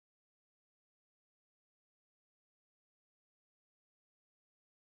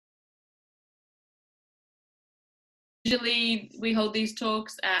Usually we hold these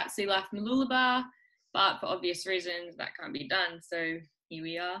talks at Sea Life Mooloolaba, but for obvious reasons that can't be done. So here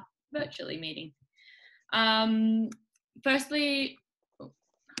we are virtually meeting. Firstly,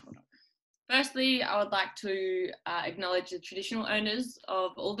 I would like to acknowledge the traditional owners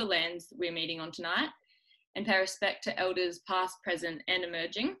of all the lands we're meeting on tonight and pay respect to elders past, present and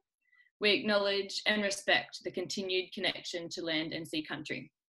emerging. We acknowledge and respect the continued connection to land and sea country.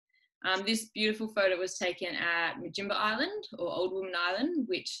 This beautiful photo was taken at Majimba Island, or Old Woman Island,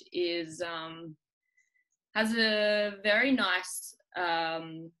 which is has a very nice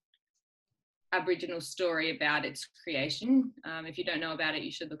Aboriginal story about its creation. If you don't know about it,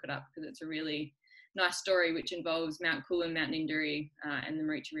 you should look it up because it's a really nice story which involves Mount Coolum, Mount Ninduri and the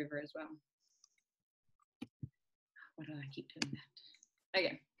Mareecha River as well. Why do I keep doing that?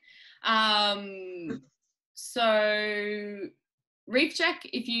 Okay. So Reef Check,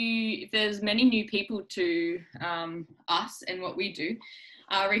 if there's many new people to us and what we do,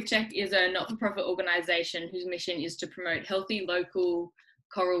 Reef Check is a not-for-profit organisation whose mission is to promote healthy local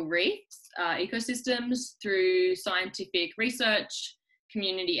coral reefs, ecosystems through scientific research,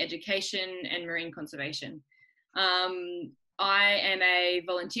 community education and marine conservation. I am a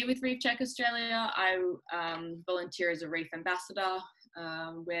volunteer with Reef Check Australia. I volunteer as a reef ambassador,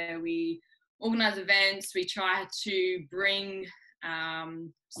 where we organise events, we try to bring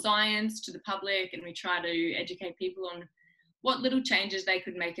science to the public, and we try to educate people on what little changes they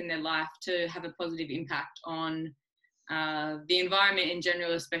could make in their life to have a positive impact on the environment in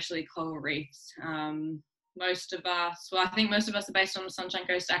general, especially coral reefs. Most of us, well, I think most of us are based on the Sunshine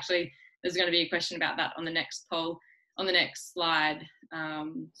Coast. Actually, there's going to be a question about that on the next poll, on the next slide.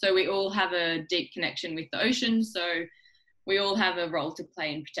 So we all have a deep connection with the ocean, so we all have a role to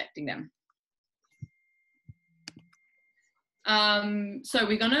play in protecting them. So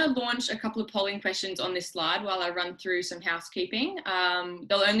we're going to launch a couple of polling questions on this slide while I run through some housekeeping.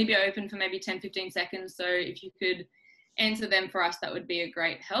 They'll only be open for maybe 10-15 seconds, so if you could answer them for us, that would be a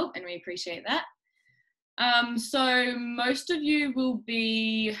great help, and we appreciate that. So most of you will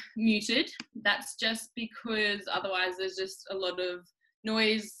be muted. That's just because otherwise there's just a lot of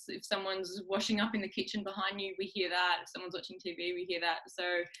noise. If someone's washing up in the kitchen behind you, we hear that. If someone's watching TV, we hear that.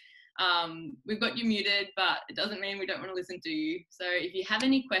 So we've got you muted, but it doesn't mean we don't want to listen to you. So if you have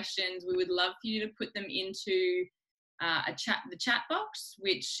any questions, we would love for you to put them into the chat box,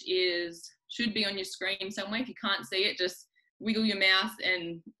 which should be on your screen somewhere. If you can't see it, just wiggle your mouse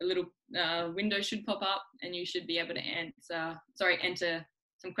and a little window should pop up and you should be able to enter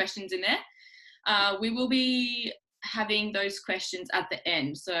some questions in there. We will be having those questions at the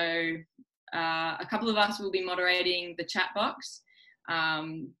end. So a couple of us will be moderating the chat box.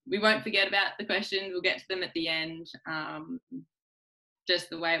 We won't forget about the questions. We'll get to them at the end, just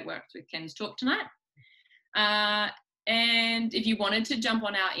the way it works with Ken's talk tonight. And if you wanted to jump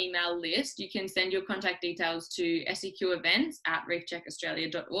on our email list, you can send your contact details to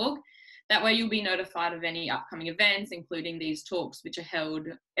seqevents@reefcheckaustralia.org. That way you'll be notified of any upcoming events, including these talks, which are held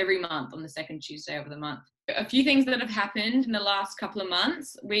every month on the second Tuesday of the month. A few things that have happened in the last couple of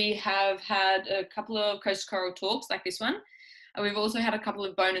months. We have had a couple of Coast Coral talks like this one. We've also had a couple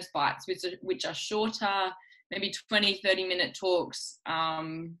of bonus bites, which are shorter, maybe 20-30 minute talks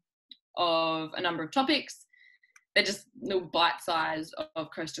of a number of topics. They're just little bite size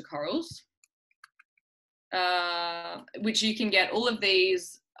of coastal corals, which you can get all of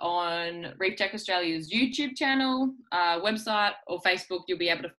these on Reef Check Australia's YouTube channel, website or Facebook. You'll be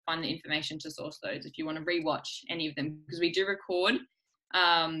able to find the information to source those if you want to rewatch any of them, because we do record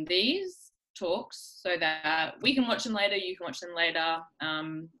these talks so that we can watch them later, you can watch them later,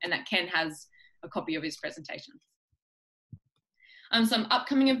 and that Ken has a copy of his presentation. Some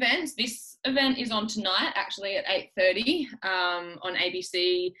upcoming events. This event is on tonight, actually at 8:30 on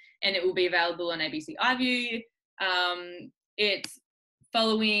ABC, and it will be available on ABC iView. It's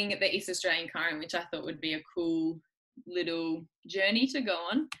following the East Australian Current, which I thought would be a cool little journey to go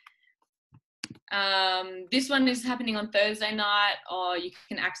on. This one is happening on Thursday night, or you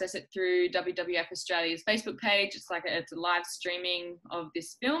can access it through WWF Australia's Facebook page. It's a live streaming of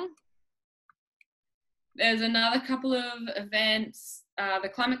this film. There's another couple of events. The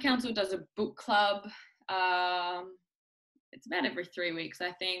Climate Council does a book club. It's about every 3 weeks,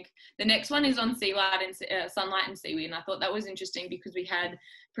 I think. The next one is on sunlight and seaweed, and I thought that was interesting because we had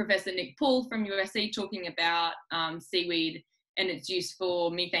Professor Nick Paul from USC talking about seaweed and its use for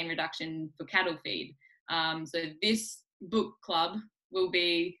methane reduction for cattle feed. So this book club will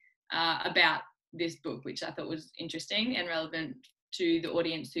be about this book, which I thought was interesting and relevant to the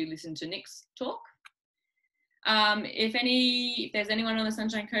audience who listened to Nick's talk. If there's anyone on the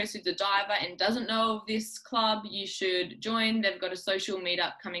Sunshine Coast who's a diver and doesn't know of this club, you should join. They've got a social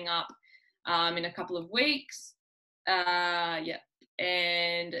meetup coming up in a couple of weeks. Yeah,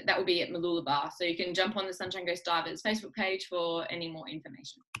 and that will be at Mooloolaba. So you can jump on the Sunshine Coast Divers Facebook page for any more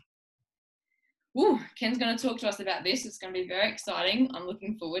information. Woo, Ken's going to talk to us about this. It's going to be very exciting. I'm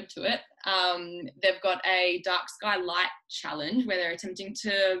looking forward to it. They've got a dark sky light challenge where they're attempting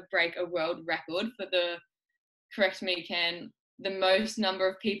to break a world record for the, correct me, Ken, the most number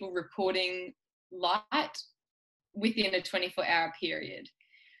of people reporting light within a 24-hour period.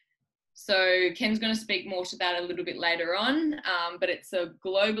 So Ken's going to speak more to that a little bit later on, but it's a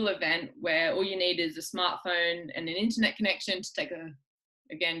global event where all you need is a smartphone and an internet connection to take a,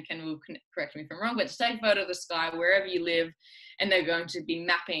 again, Ken will correct me if I'm wrong, but to take a photo of the sky wherever you live, and they're going to be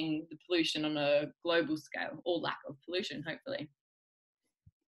mapping the pollution on a global scale, or lack of pollution, hopefully.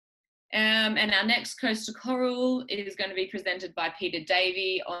 And our next Coast to Coral is going to be presented by Peter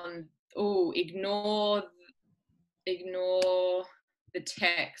Davey on, ignore the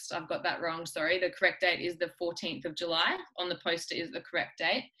text. I've got that wrong, sorry. The correct date is the 14th of July. On the poster is the correct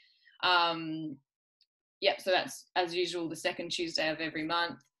date. Yep, so that's, as usual, the second Tuesday of every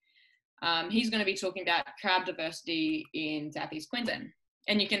month. He's going to be talking about crab diversity in Southeast Queensland.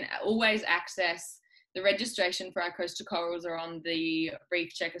 And you can always access the registration for our Coast to Corals are on the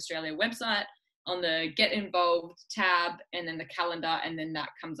Reef Check Australia website, on the Get Involved tab, and then the calendar, and then that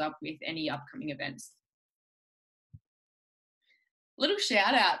comes up with any upcoming events. Little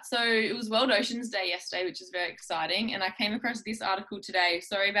shout out. So it was World Oceans Day yesterday, which is very exciting. And I came across this article today.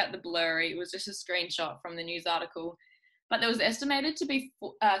 Sorry about the blurry. It was just a screenshot from the news article. But there was estimated to be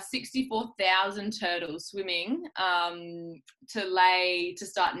 64,000 turtles swimming to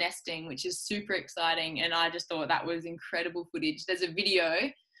start nesting, which is super exciting. And I just thought that was incredible footage. There's a video.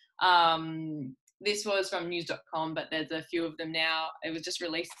 This was from news.com, but there's a few of them now. It was just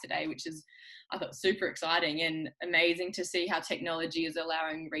released today, which is, I thought, super exciting and amazing to see how technology is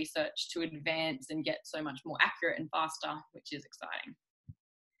allowing research to advance and get so much more accurate and faster, which is exciting.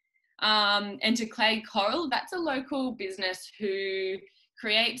 And to Clay Coral, that's a local business who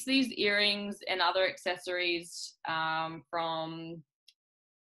creates these earrings and other accessories from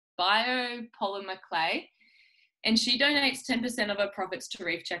biopolymer clay. And she donates 10% of her profits to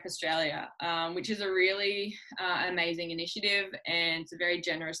Reef Check Australia, which is a really amazing initiative, and it's a very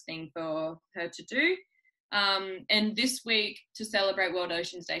generous thing for her to do. And this week, to celebrate World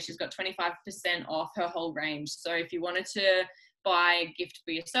Oceans Day, she's got 25% off her whole range. So if you wanted to buy a gift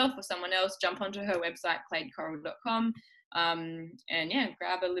for yourself or someone else, jump onto her website, cladecoral.com, and yeah,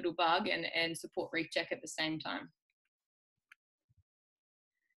 grab a little bug and support Reef Check at the same time.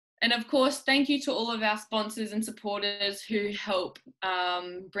 And of course, thank you to all of our sponsors and supporters who help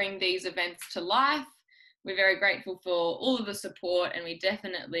bring these events to life. We're very grateful for all of the support, and we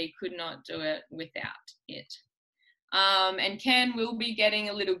definitely could not do it without it. And Ken will be getting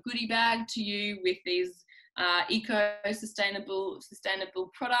a little goodie bag to you with these sustainable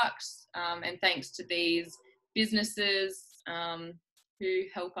products. And thanks to these businesses who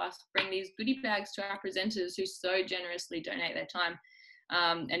help us bring these goodie bags to our presenters who so generously donate their time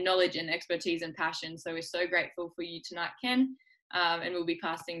and knowledge and expertise and passion. So we're so grateful for you tonight, Ken, and we'll be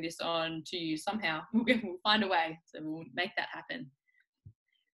passing this on to you somehow. We'll find a way, so we'll make that happen.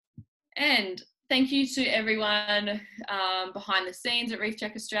 And thank you to everyone behind the scenes at Reef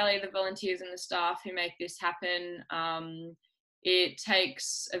Check Australia, the volunteers and the staff who make this happen. It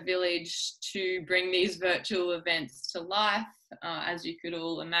takes a village to bring these virtual events to life, as you could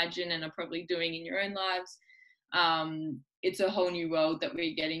all imagine and are probably doing in your own lives. It's a whole new world that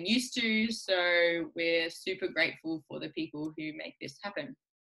we're getting used to, so we're super grateful for the people who make this happen.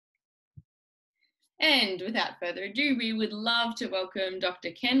 And without further ado, we would love to welcome Dr.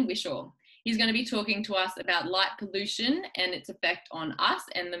 Ken Wishaw. He's going to be talking to us about light pollution and its effect on us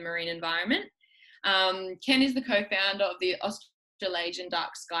and the marine environment. Ken is the co-founder of the Australasian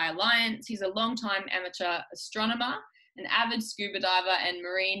Dark Sky Alliance. He's a long-time amateur astronomer, an avid scuba diver and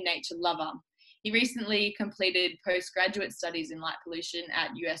marine nature lover. He recently completed postgraduate studies in light pollution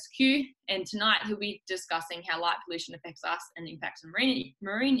at USQ, and tonight he'll be discussing how light pollution affects us and impacts on marine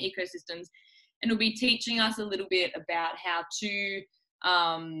ecosystems, and he'll be teaching us a little bit about how to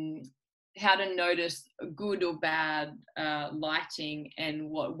notice good or bad lighting and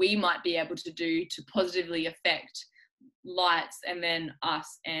what we might be able to do to positively affect lights and then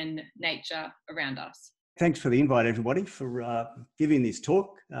us and nature around us. Thanks for the invite, everybody, for giving this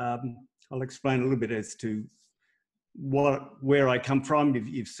talk. I'll explain a little bit as to where I come from.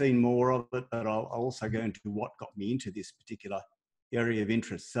 You've seen more of it, but I'll also go into what got me into this particular area of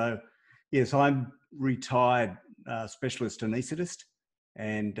interest. So Yes, I'm retired specialist anaesthetist,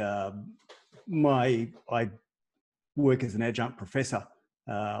 and I work as an adjunct professor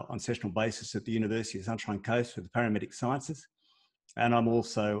on sessional basis at the University of Southern Coast for the paramedic sciences, and I'm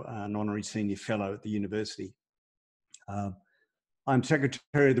also an honorary senior fellow at the university. I'm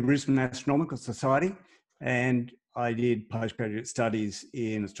secretary of the Brisbane Astronomical Society, and I did postgraduate studies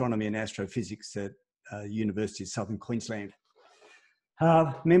in astronomy and astrophysics at University of Southern Queensland.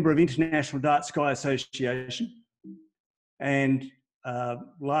 Member of International Dark Sky Association, and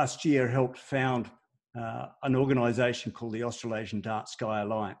last year helped found an organisation called the Australasian Dark Sky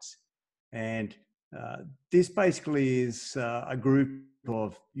Alliance. And this basically is a group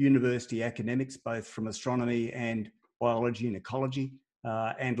of university academics, both from astronomy and biology and ecology,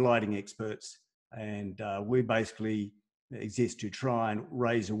 and lighting experts. And we basically exist to try and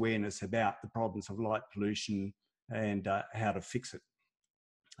raise awareness about the problems of light pollution and how to fix it.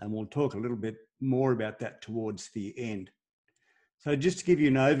 And we'll talk a little bit more about that towards the end. So just to give you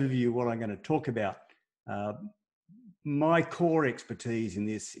an overview of what I'm going to talk about, my core expertise in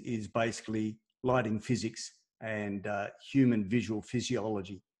this is basically lighting physics and human visual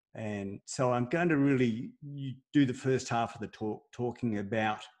physiology. And so I'm going to really do the first half of the talk talking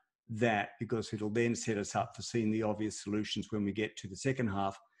about that, because it'll then set us up for seeing the obvious solutions when we get to the second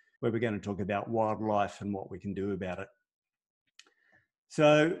half, where we're going to talk about wildlife and what we can do about it.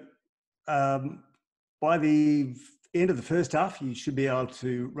 So by the end of the first half, you should be able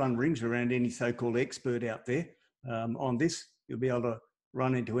to run rings around any so-called expert out there on this. You'll be able to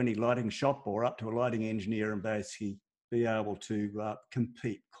run into any lighting shop or up to a lighting engineer and basically be able to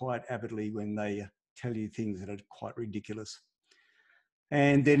compete quite avidly when they tell you things that are quite ridiculous.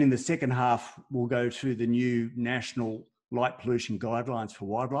 And then in the second half, we'll go through the new national light pollution guidelines for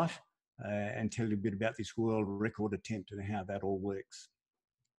wildlife and tell you a bit about this world record attempt and how that all works.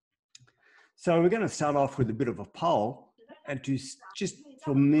 So we're going to start off with a bit of a poll, and to just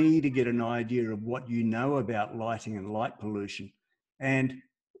for me to get an idea of what you know about lighting and light pollution. And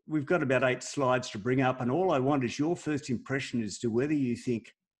we've got about 8 slides to bring up, and all I want is your first impression as to whether you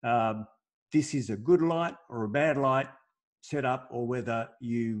think this is a good light or a bad light setup, or whether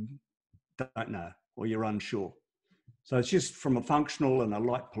you don't know or you're unsure. So it's just from a functional and a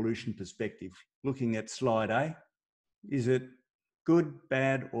light pollution perspective, looking at slide A. Is it good,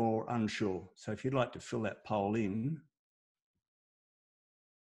 bad, or unsure? So if you'd like to fill that poll in,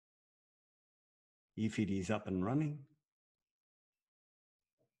 if it is up and running.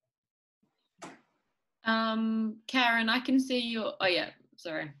 Karen, I can see your, oh yeah,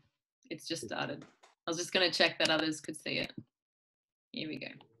 sorry. It's just started. I was just going to check that others could see it. Here we go.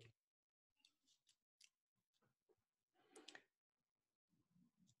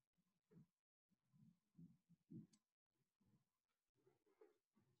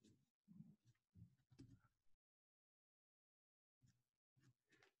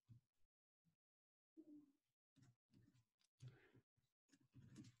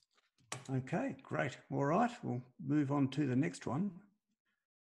 Okay, great. All right, we'll move on to the next one.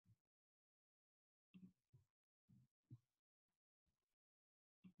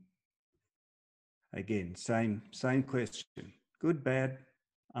 Again, same question. Good, bad,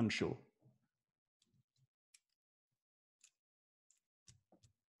 unsure.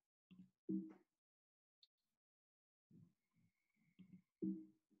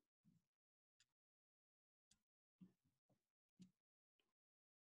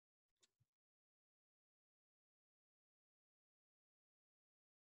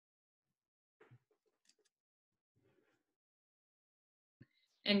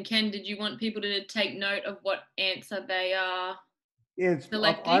 And Ken, did you want people to take note of what answer they are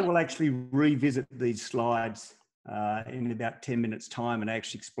selecting? I will actually revisit these slides in about 10 minutes time and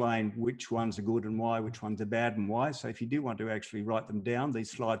actually explain which ones are good and why, which ones are bad and why. So if you do want to actually write them down,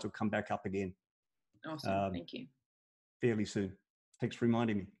 these slides will come back up again. Awesome, thank you. Fairly soon. Thanks for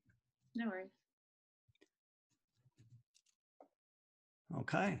reminding me. No worries.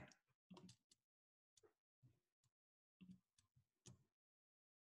 Okay.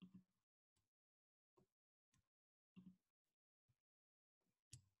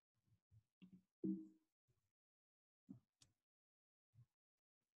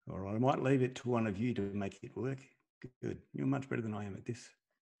 All right, I might leave it to one of you to make it work. Good. You're much better than I am at this.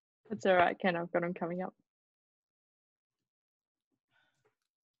 That's all right, Ken. I've got them coming up.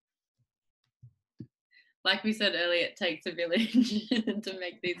 Like we said earlier, it takes a village to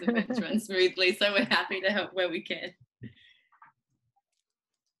make these events run smoothly. So we're happy to help where we can.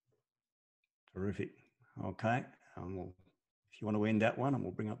 Terrific. Okay. If you want to end that one, and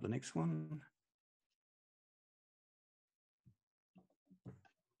we'll bring up the next one.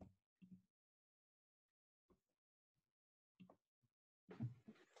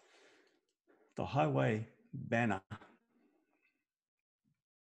 the highway banner.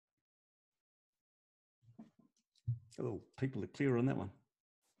 Oh, people are clear on that one.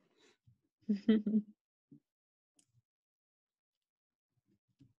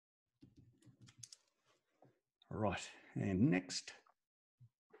 Right, and next.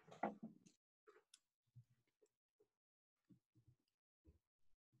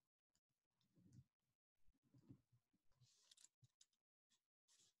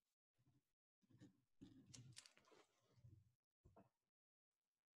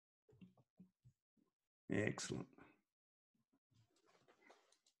 Excellent.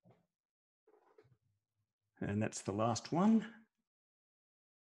 And that's the last one.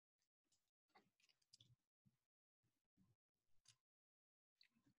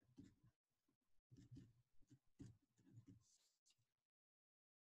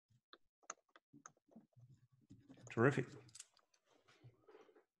 Terrific.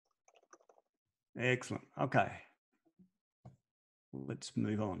 Excellent. Okay. Let's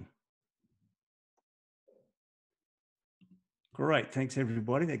move on. Great. Thanks,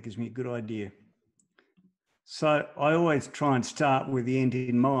 everybody. That gives me a good idea. So I always try and start with the end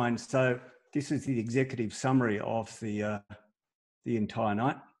in mind. So this is the executive summary of the entire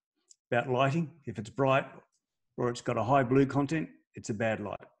night about lighting. If it's bright or it's got a high blue content, it's a bad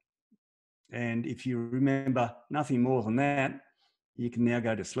light. And if you remember nothing more than that, you can now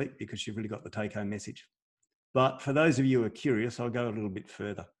go to sleep because you've really got the take-home message. But for those of you who are curious, I'll go a little bit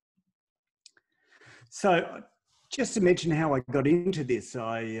further. So just to mention how I got into this,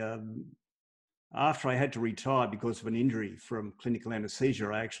 after I had to retire because of an injury from clinical anaesthesia,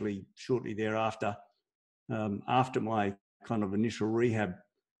 I actually shortly thereafter, after my kind of initial rehab,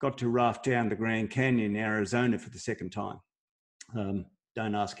 got to raft down the Grand Canyon in Arizona for the second time.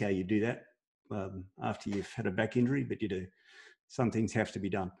 Don't ask how you do that after you've had a back injury, but you do. Some things have to be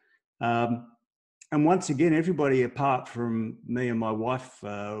done. And once again, everybody apart from me and my wife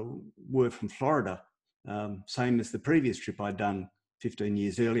were from Florida, same as the previous trip I'd done 15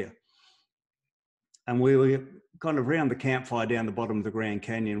 years earlier. And we were kind of round the campfire down the bottom of the Grand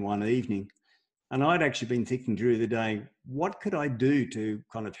Canyon one evening. And I'd actually been thinking during the day, what could I do to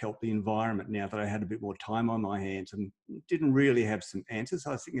kind of help the environment now that I had a bit more time on my hands, and didn't really have some answers.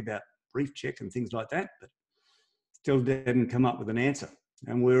 I was thinking about Reef Check and things like that, but still didn't come up with an answer.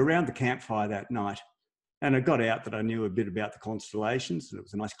 And we were around the campfire that night, and it got out that I knew a bit about the constellations, and it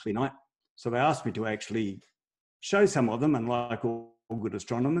was a nice clear night. So they asked me to actually show some of them, and like all good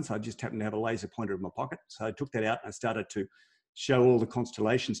astronomers, I just happened to have a laser pointer in my pocket. So I took that out and I started to show all the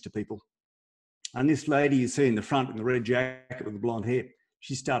constellations to people. And this lady you see in the front in the red jacket with the blonde hair,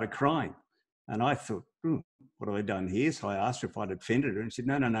 she started crying. And I thought, what have I done here? So I asked her if I'd offended her, and she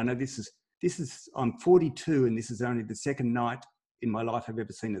said, no, this is, I'm 42 and this is only the second night in my life I've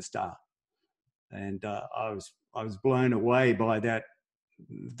ever seen a star. And I was blown away by that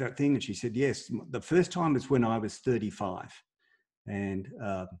thing. And she said, yes, the first time was when I was 35. And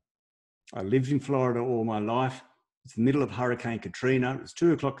I lived in Florida all my life. It's the middle of Hurricane Katrina. It was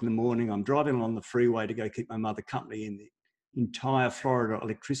 2 o'clock in the morning. I'm driving along the freeway to go keep my mother company, and the entire Florida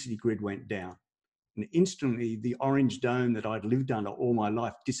electricity grid went down. And instantly the orange dome that I'd lived under all my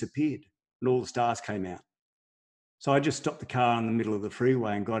life disappeared and all the stars came out. So I just stopped the car in the middle of the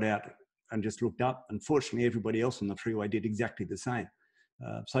freeway and got out and just looked up. Unfortunately, everybody else on the freeway did exactly the same.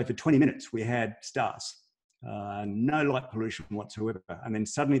 So for 20 minutes, we had stars, no light pollution whatsoever. And then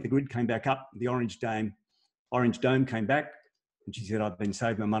suddenly the grid came back up, the orange dome came back. And she said, I've been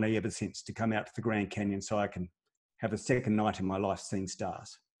saving my money ever since to come out to the Grand Canyon so I can have a second night in my life seeing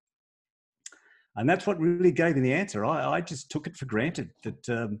stars. And that's what really gave me the answer. I just took it for granted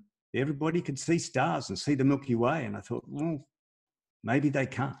that everybody could see stars and see the Milky Way. And I thought, well, maybe they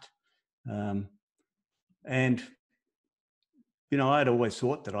can't. And, you know, I'd always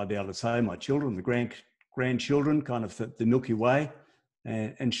thought that I'd be able to show my children, the grandchildren, kind of the Milky Way,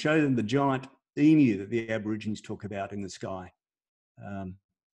 and show them the giant emu that the Aborigines talk about in the sky.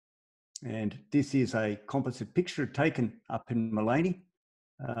 And this is a composite picture taken up in Mullaney.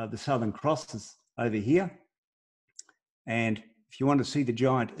 The Southern Cross is over here. And if you want to see the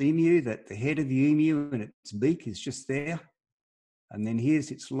giant emu, that the head of the emu and its beak is just there. And then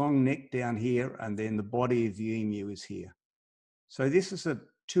here's its long neck down here, and then the body of the emu is here. So this is a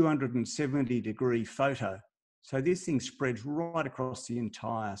 270-degree photo. So this thing spreads right across the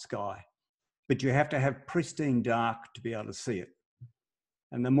entire sky. But you have to have pristine dark to be able to see it.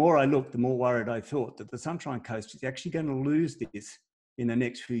 And the more I looked, the more worried I thought that the Sunshine Coast is actually going to lose this in the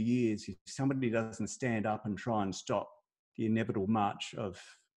next few years if somebody doesn't stand up and try and stop the inevitable march of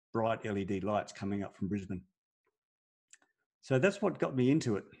bright LED lights coming up from Brisbane. So that's what got me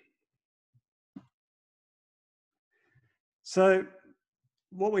into it. So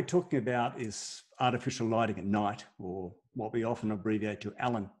what we're talking about is artificial lighting at night, or what we often abbreviate to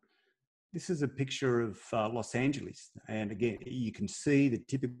ALAN. This is a picture of Los Angeles. And again, you can see the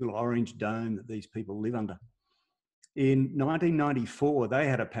typical orange dome that these people live under. In 1994, they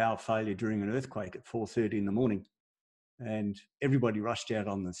had a power failure during an earthquake at 4:30 in the morning, and everybody rushed out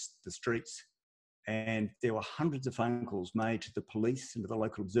on the streets. And there were hundreds of phone calls made to the police and to the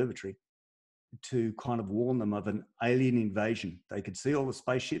local observatory to kind of warn them of an alien invasion. They could see all the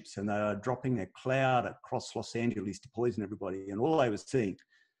spaceships and they were dropping a cloud across Los Angeles to poison everybody. And all they were seeing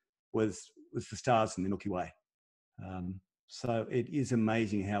was the stars in the Milky Way. So it is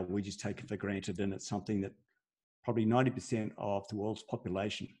amazing how we just take it for granted, and it's something that probably 90% of the world's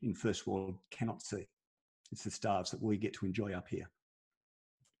population in first world cannot see. It's the stars that we get to enjoy up here.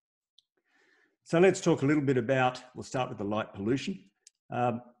 So let's talk a little bit about, we'll start with the light pollution.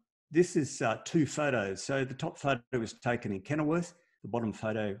 This is two photos. So the top photo was taken in Kenilworth, the bottom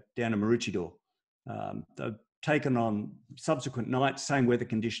photo down in Maroochydore. They're taken on subsequent nights, same weather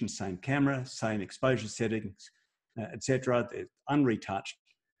conditions, same camera, same exposure settings, etc. They're unretouched.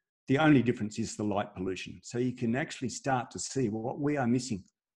 The only difference is the light pollution. So you can actually start to see what we are missing,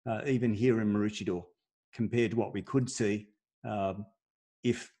 even here in Maroochydore, compared to what we could see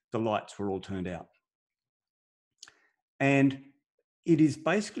if the lights were all turned out. And it is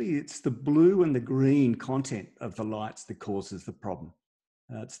basically, it's the blue and the green content of the lights that causes the problem.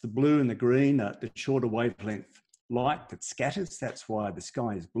 It's the blue and the green, the shorter wavelength light that scatters. That's why the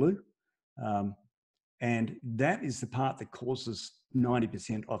sky is blue. And that is the part that causes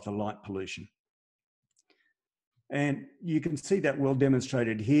 90% of the light pollution. And you can see that well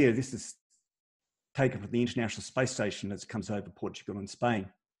demonstrated here. This is taken from the International Space Station that comes over Portugal and Spain.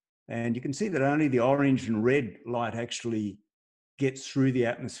 And you can see that only the orange and red light actually gets through the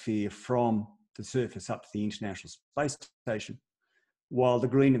atmosphere from the surface up to the International Space Station, while the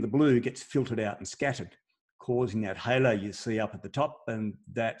green and the blue gets filtered out and scattered, causing that halo you see up at the top. And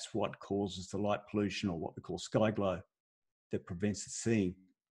that's what causes the light pollution, or what we call sky glow, that prevents us seeing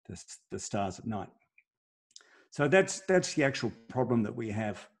the stars at night. So that's the actual problem that we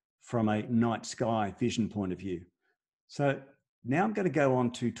have from a night sky vision point of view. So now I'm going to go on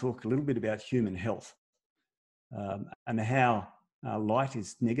to talk a little bit about human health and how light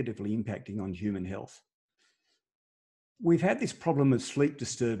is negatively impacting on human health. We've had this problem of sleep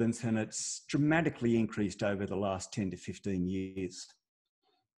disturbance, and it's dramatically increased over the last 10 to 15 years.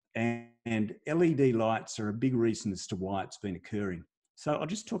 And LED lights are a big reason as to why it's been occurring. So I'll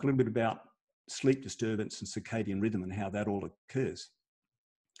just talk a little bit about sleep disturbance and circadian rhythm and how that all occurs.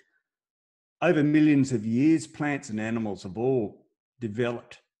 Over millions of years, plants and animals have all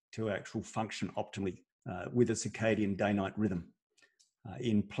developed to actual function optimally with a circadian day-night rhythm.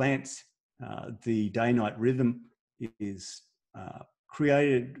 In plants, the day-night rhythm is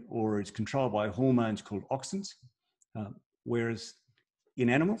created or is controlled by hormones called auxins, whereas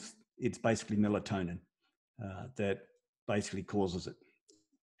in animals, it's basically melatonin that basically causes it.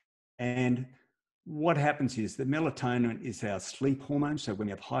 And what happens is that melatonin is our sleep hormone. So when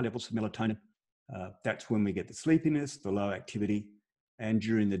we have high levels of melatonin, that's when we get the sleepiness, the low activity, and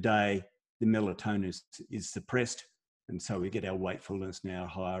during the day, the melatonin is suppressed, and so we get our wakefulness and our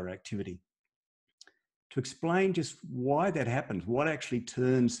higher activity. To explain just why that happens, what actually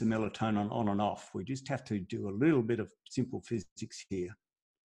turns the melatonin on and off, we just have to do a little bit of simple physics here.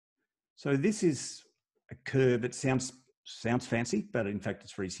 So this is a curve that sounds fancy, but in fact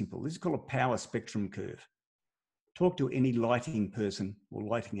it's very simple. This is called a power spectrum curve. Talk to any lighting person or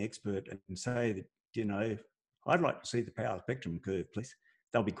lighting expert and say that, you know, I'd like to see the power spectrum curve, please.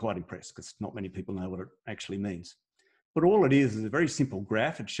 They'll be quite impressed because not many people know what it actually means. But all it is a very simple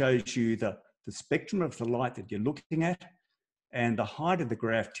graph. It shows you the spectrum of the light that you're looking at, and the height of the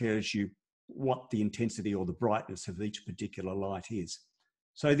graph tells you what the intensity or the brightness of each particular light is.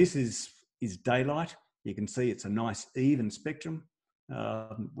 So this is daylight. You can see it's a nice even spectrum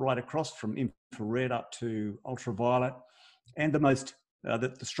right across from infrared up to ultraviolet, and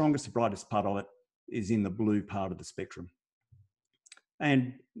the strongest, the brightest part of it is in the blue part of the spectrum.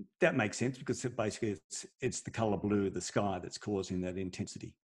 And that makes sense because basically it's the colour blue of the sky that's causing that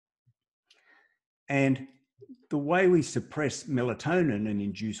intensity. And the way we suppress melatonin and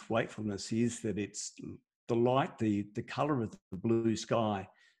induce wakefulness is that it's the light, the colour of the blue sky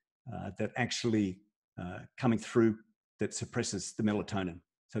that actually coming through that suppresses the melatonin.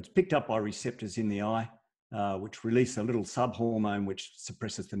 So it's picked up by receptors in the eye, which release a little subhormone which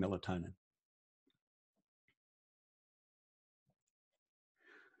suppresses the melatonin.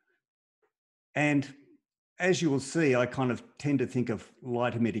 And as you will see, I kind of tend to think of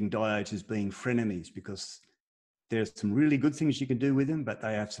light emitting diodes as being frenemies because There's some really good things you can do with them, but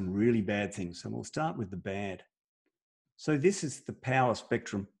they have some really bad things. And we'll start with the bad. So this is the power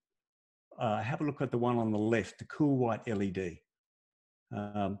spectrum. Have a look at the one on the left, the cool white LED.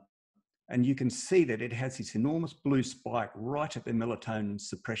 And you can see that it has this enormous blue spike right at the melatonin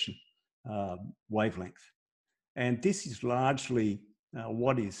suppression wavelength. And this is largely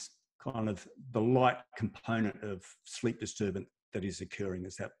what is kind of the light component of sleep disturbance that is occurring,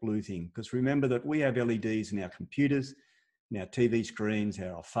 is that blue thing. Because remember that we have LEDs in our computers, in our TV screens,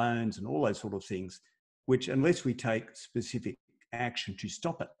 our phones, and all those sort of things, which unless we take specific action to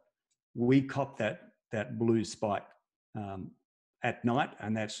stop it, we cop that blue spike at night,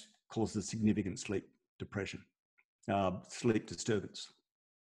 and that's causes significant sleep depression, sleep disturbance.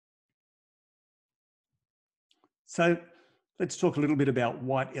 So let's talk a little bit about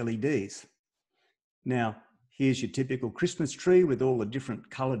white LEDs. Now, here's your typical Christmas tree with all the different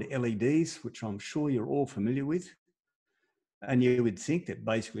coloured LEDs, which I'm sure you're all familiar with. And you would think that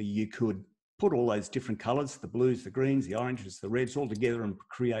basically you could put all those different colours, the blues, the greens, the oranges, the reds, all together and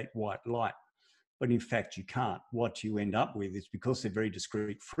create white light. But in fact, you can't. What you end up with is, because they're very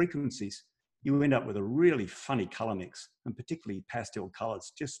discrete frequencies, you end up with a really funny colour mix, and particularly pastel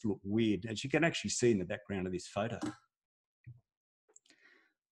colours just look weird, as you can actually see in the background of this photo.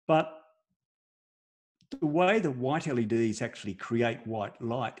 But the way the white LEDs actually create white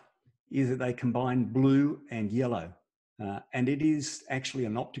light is that they combine blue and yellow. And it is actually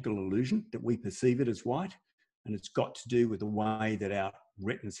an optical illusion that we perceive it as white. And it's got to do with the way that our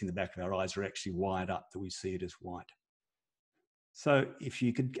retinas in the back of our eyes are actually wired up, that we see it as white. So if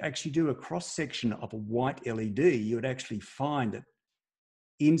you could actually do a cross-section of a white LED, you would actually find that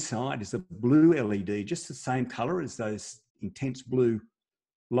inside is a blue LED, just the same colour as those intense blue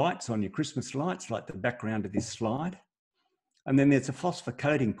lights on your Christmas lights, like the background of this slide. And then there's a phosphor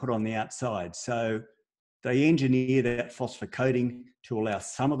coating put on the outside. So they engineer that phosphor coating to allow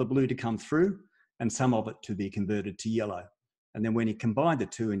some of the blue to come through and some of it to be converted to yellow. And then when you combine the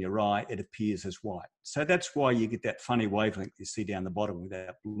two in your eye, it appears as white. So that's why you get that funny wavelength you see down the bottom with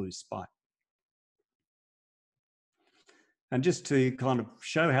that blue spike. And just to kind of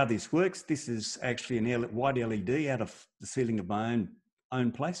show how this works, this is actually a white LED out of the ceiling of my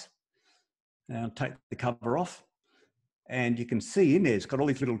own place. Now I'll take the cover off, and you can see in there, it's got all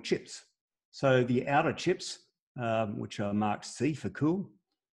these little chips. So the outer chips, which are marked C for cool,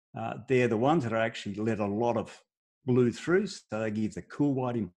 they're the ones that are actually let a lot of blue through, so they give the cool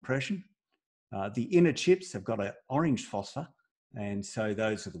white impression. The inner chips have got an orange phosphor, and so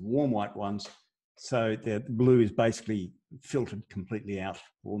those are the warm white ones. So the blue is basically filtered completely out,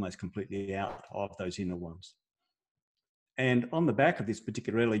 almost completely out of those inner ones. And on the back of this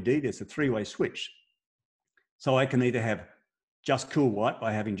particular LED, there's a three-way switch. So I can either have just cool white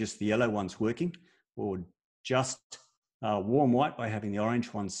by having just the yellow ones working, or just warm white by having the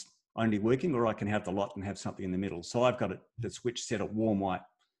orange ones only working, or I can have the lot and have something in the middle. So I've got the switch set at warm white.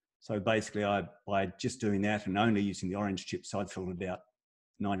 So basically by just doing that and only using the orange chips, I've filtered out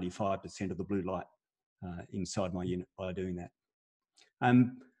 95% of the blue light inside my unit by doing that.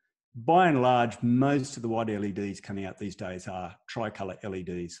 By and large, most of the white LEDs coming out these days are tricolour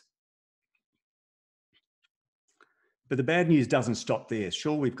LEDs. But the bad news doesn't stop there.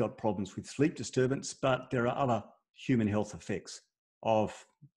 Sure, we've got problems with sleep disturbance, but there are other human health effects of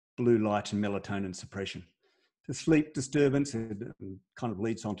blue light and melatonin suppression. The sleep disturbance kind of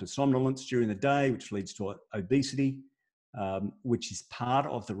leads on to somnolence during the day, which leads to obesity, which is part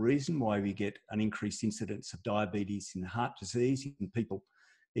of the reason why we get an increased incidence of diabetes and heart disease in people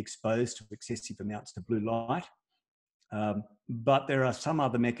exposed to excessive amounts of blue light. But there are some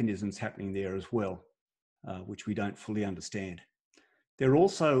other mechanisms happening there as well, which we don't fully understand. There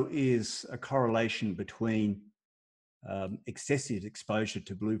also is a correlation between excessive exposure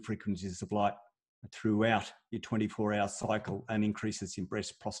to blue frequencies of light throughout your 24-hour cycle and increases in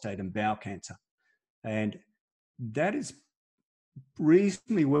breast, prostate and bowel cancer. And that is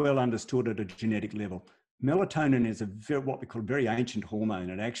reasonably well understood at a genetic level. Melatonin is what we call a very ancient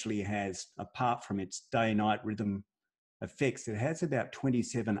hormone. It actually has, apart from its day-night rhythm effects, it has about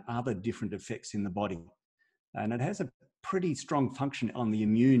 27 other different effects in the body. And it has a pretty strong function on the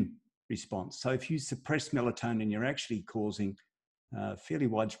immune response. So if you suppress melatonin, you're actually causing fairly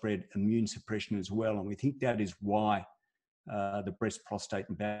widespread immune suppression as well. And we think that is why the breast, prostate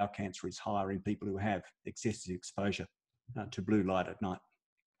and bowel cancer is higher in people who have excessive exposure to blue light at night.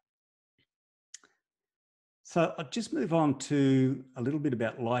 So I'll just move on to a little bit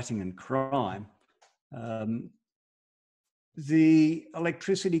about lighting and crime. The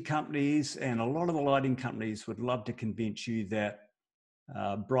electricity companies and a lot of the lighting companies would love to convince you that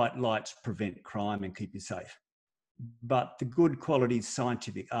bright lights prevent crime and keep you safe. but the good quality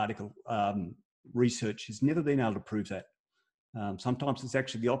scientific article research has never been able to prove that. Sometimes it's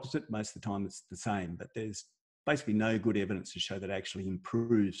actually the opposite, most of the time it's the same, but there's basically no good evidence to show that it actually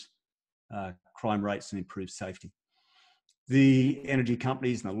improves crime rates and improves safety. The energy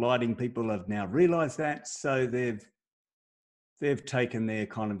companies and the lighting people have now realised that, so they've taken their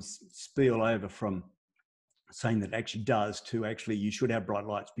kind of spiel over from saying that it actually does to actually you should have bright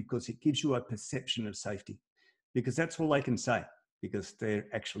lights because it gives you a perception of safety, because that's all they can say, because there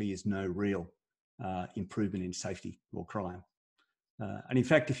actually is no real improvement in safety or crime. And in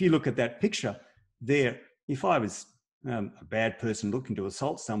fact, if you look at that picture there, if I was a bad person looking to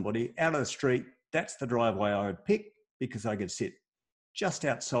assault somebody out of the street, that's the driveway I would pick, because I could sit just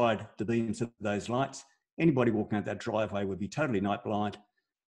outside the beams of those lights. Anybody walking out that driveway would be totally night blind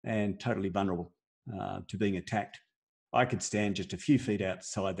and totally vulnerable to being attacked. I could stand just a few feet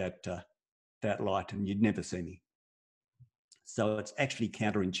outside that light and you'd never see me. So it's actually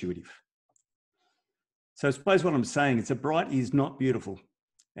counterintuitive. So I suppose what I'm saying is that bright is not beautiful,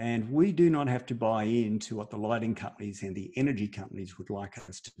 and we do not have to buy into what the lighting companies and the energy companies would like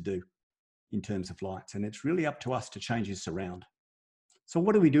us to do in terms of lights, and it's really up to us to change this around. So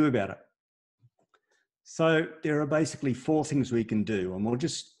what do we do about it? So there are basically 4 things we can do, and we'll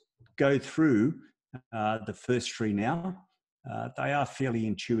just go through the first 3 now. They are fairly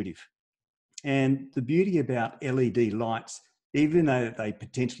intuitive. And the beauty about LED lights, even though they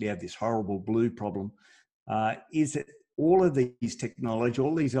potentially have this horrible blue problem, is that all of these technology,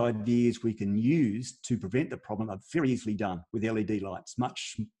 all these ideas we can use to prevent the problem are very easily done with LED lights,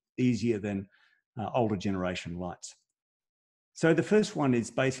 much easier than older generation lights. So the first one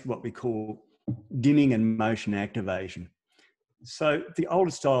is basically what we call dimming and motion activation. So the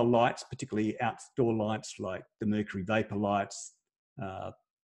older style lights, particularly outdoor lights like the mercury vapor lights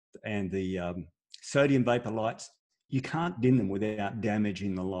and the sodium vapor lights, you can't dim them without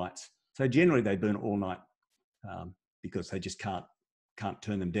damaging the lights. So generally they burn all night because they just can't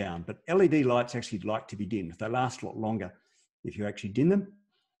turn them down. But LED lights actually like to be dimmed. They last a lot longer if you actually dim them.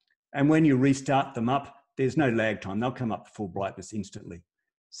 And when you restart them up, there's no lag time. They'll come up to full brightness instantly.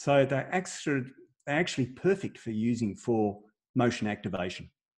 So they're actually perfect for using for motion activation.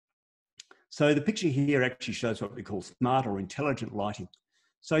 So the picture here actually shows what we call smart or intelligent lighting.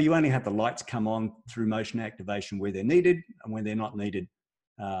 So you only have the lights come on through motion activation where they're needed, and when they're not needed,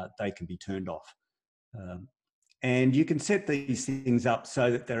 they can be turned off. And you can set these things up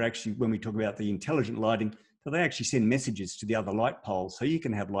so that they're actually, when we talk about the intelligent lighting, so they actually send messages to the other light poles. So you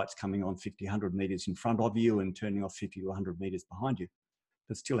can have lights coming on 50, 100 meters in front of you and turning off 50 to 100 meters behind you,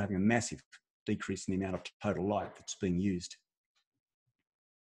 but still having a massive decrease in the amount of total light that's being used.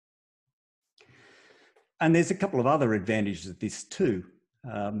 And there's a couple of other advantages of this too,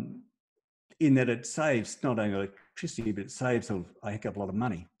 in that it saves not only electricity, but it saves a heck of a lot of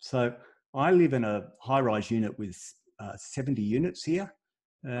money. So I live in a high-rise unit with 70 units here,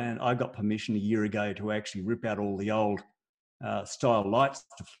 and I got permission a year ago to actually rip out all the old style lights,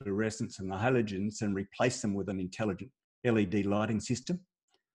 the fluorescents and the halogens, and replace them with an intelligent LED lighting system.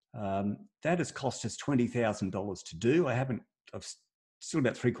 That has cost us $20,000 to do. I'm still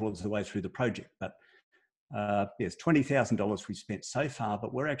about 3/4 of the way through the project, but yes, $20,000 we've spent so far,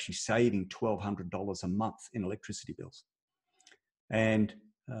 but we're actually saving $1,200 a month in electricity bills. And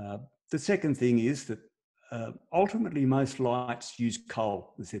the second thing is that ultimately most lights use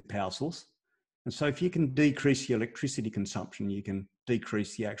coal as their power source. And so if you can decrease the electricity consumption, you can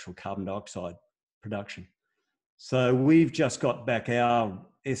decrease the actual carbon dioxide production. So we've just got back our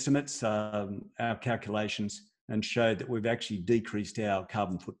estimates, our calculations, and showed that we've actually decreased our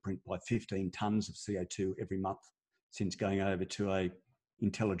carbon footprint by 15 tonnes of CO2 every month since going over to an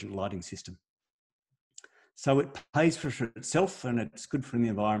intelligent lighting system. So it pays for itself, and it's good for the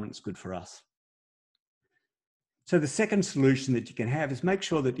environment, it's good for us. So the second solution that you can have is make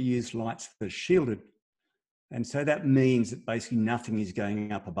sure that you use lights that are shielded. And so that means that basically nothing is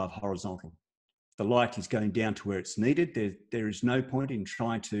going up above horizontal. The light is going down to where it's needed. There is no point in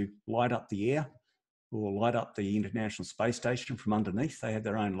trying to light up the air or light up the International Space Station from underneath. They have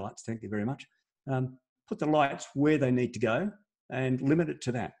their own lights, thank you very much. Put the lights where they need to go and limit it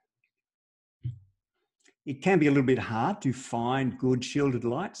to that. It can be a little bit hard to find good shielded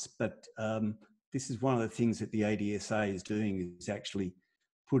lights, but this is one of the things that the ADSA is doing, is actually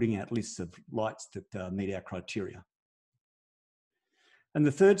putting out lists of lights that meet our criteria. And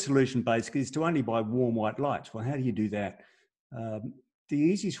the third solution basically is to only buy warm white lights. Well, how do you do that? The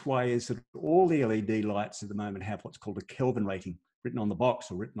easiest way is that all the LED lights at the moment have what's called a Kelvin rating written on the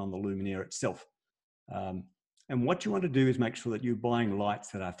box or written on the luminaire itself. And what you want to do is make sure that you're buying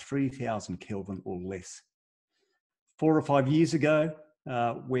lights that are 3000 Kelvin or less. 4 or 5 years ago,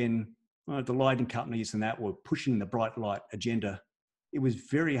 when the lighting companies and that were pushing the bright light agenda, it was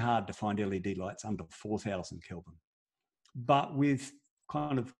very hard to find LED lights under 4,000 Kelvin. But with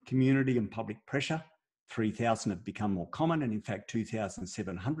kind of community and public pressure, 3,000 have become more common, and in fact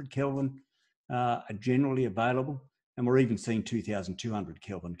 2,700 Kelvin are generally available, and we're even seeing 2,200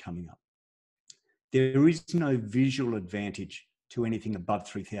 Kelvin coming up. There is no visual advantage to anything above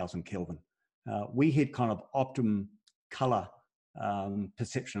 3,000 Kelvin. We hit kind of optimum colour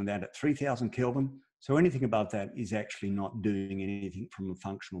perception of that at 3,000 Kelvin, so anything above that is actually not doing anything from a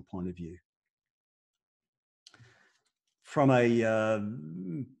functional point of view. From a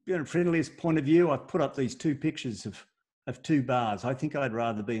friendliest point of view, I've put up these two pictures of two bars. I think I'd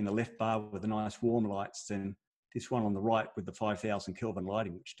rather be in the left bar with the nice warm lights than this one on the right with the 5,000 Kelvin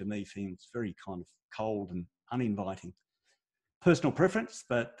lighting, which to me seems very kind of cold and uninviting. Personal preference,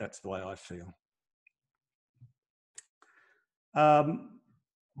 but that's the way I feel.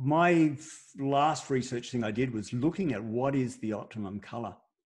 My last research thing I did was looking at what is the optimum colour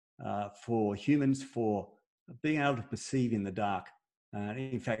for humans for being able to perceive in the dark.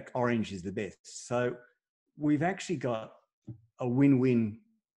 In fact, orange is the best. So we've actually got a win-win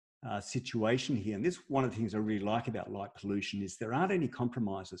situation here. And this one of the things I really like about light pollution is there aren't any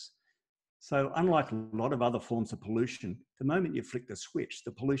compromises. So unlike a lot of other forms of pollution, the moment you flick the switch,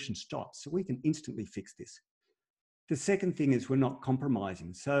 the pollution stops. So we can instantly fix this. The second thing is we're not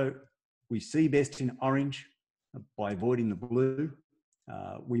compromising. So we see best in orange by avoiding the blue.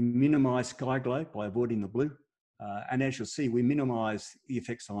 We minimise sky glow by avoiding the blue. And as you'll see, we minimise the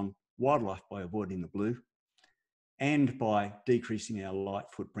effects on wildlife by avoiding the blue. And by decreasing our light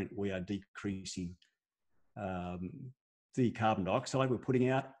footprint, we are decreasing the carbon dioxide we're putting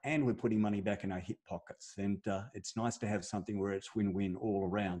out, and we're putting money back in our hip pockets. And it's nice to have something where it's win-win all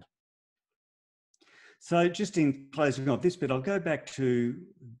around. So just in closing off this bit, I'll go back to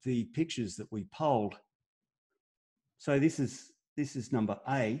the pictures that we polled. So this is number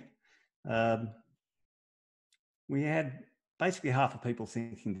A. We had basically half of people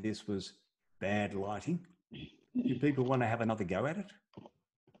thinking this was bad lighting. Do people want to have another go at it?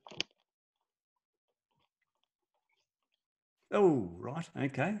 Oh, right,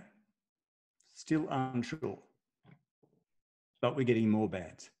 okay. Still unsure, but we're getting more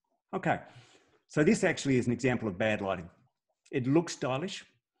bads. Okay, so this actually is an example of bad lighting. It looks stylish,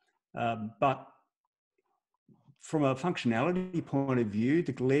 but from a functionality point of view,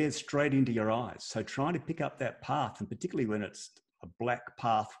 the glare's straight into your eyes. So trying to pick up that path, and particularly when it's a black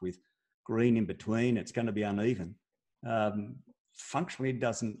path with green in between, it's going to be uneven. Functionally, it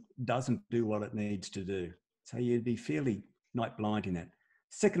doesn't do what it needs to do. So you'd be fairly night blind in that.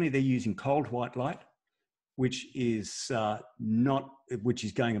 Secondly, they're using cold white light, which is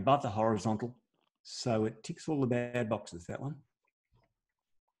going above the horizontal. So it ticks all the bad boxes, that one.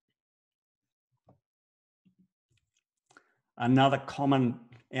 Another common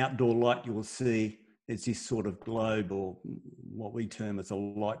outdoor light you will see is this sort of globe, or what we term as a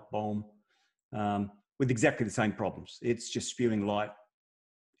light bulb, with exactly the same problems. It's just spewing light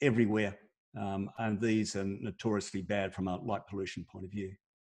everywhere, and these are notoriously bad from a light pollution point of view.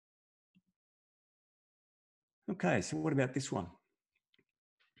 Okay, so what about this one?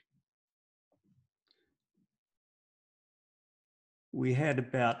 We had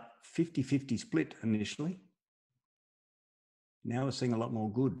about 50-50 split initially. Now we're seeing a lot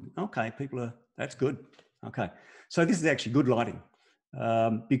more good. Okay, that's good. Okay, so this is actually good lighting,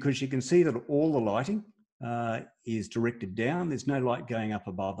 because you can see that all the lighting is directed down. There's no light going up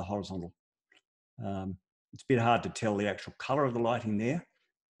above the horizontal. It's a bit hard to tell the actual colour of the lighting there,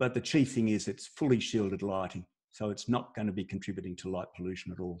 but the chief thing is it's fully shielded lighting, so it's not going to be contributing to light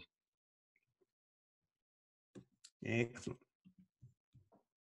pollution at all. Excellent.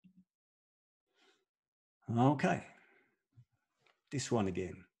 Okay, this one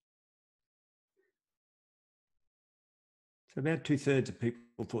again. So about 2/3 of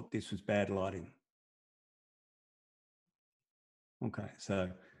people thought this was bad lighting. Okay, so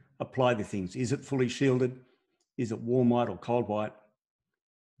apply the things. Is it fully shielded? Is it warm white or cold white?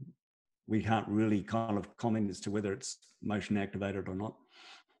 We can't really kind of comment as to whether it's motion activated or not.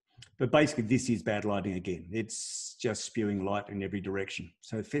 But basically this is bad lighting again. It's just spewing light in every direction.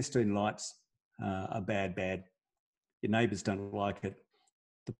 So festoon lights are bad. Your neighbours don't like it.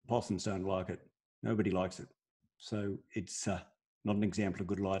 The possums don't like it. Nobody likes it. So it's not an example of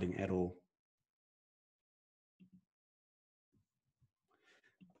good lighting at all.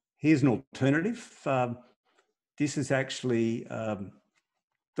 Here's an alternative. This is actually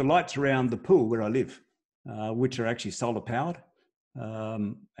the lights around the pool where I live, which are actually solar powered.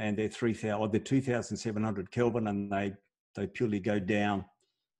 and they're 2,700 Kelvin, and they purely go down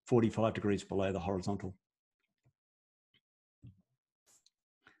 45 degrees below the horizontal.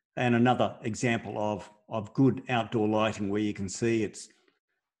 And another example of good outdoor lighting where you can see it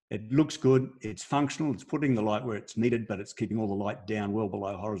looks good, it's functional, it's putting the light where it's needed, but it's keeping all the light down well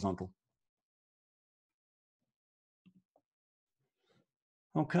below horizontal.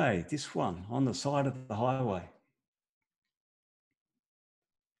 Okay, this one on the side of the highway.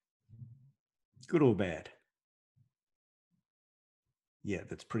 Good or bad? Yeah,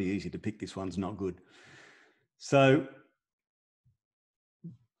 that's pretty easy to pick. This one's not good. So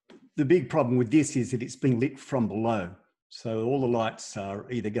the big problem with this is that it's being lit from below. So all the lights are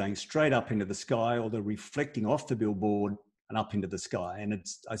either going straight up into the sky or they're reflecting off the billboard and up into the sky. And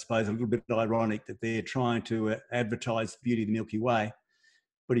it's, I suppose, a little bit ironic that they're trying to advertise the beauty of the Milky Way.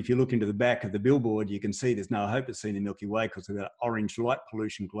 But if you look into the back of the billboard, you can see there's no hope of seeing the Milky Way because of that orange light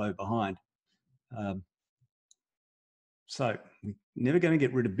pollution glow behind. So we're never going to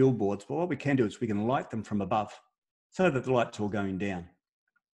get rid of billboards, but what we can do is we can light them from above so that the light's all going down.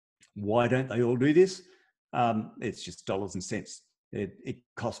 Why don't they all do this? It's just dollars and cents. It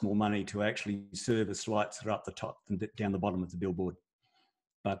costs more money to actually service lights that are up the top than down the bottom of the billboard.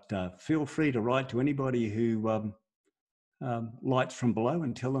 But feel free to write to anybody who lights from below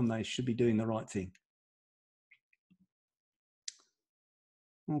and tell them they should be doing the right thing.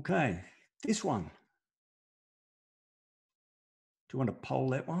 Okay, this one. Do you want to poll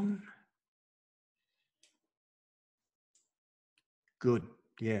that one? Good,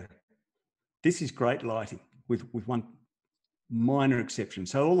 yeah. This is great lighting with one minor exception.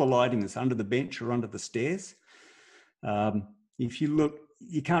 So all the lighting that's under the bench or under the stairs, if you look,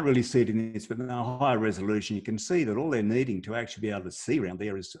 you can't really see it in this, but in a higher resolution, you can see that all they're needing to actually be able to see around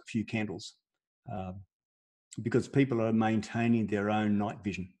there is a few candles because people are maintaining their own night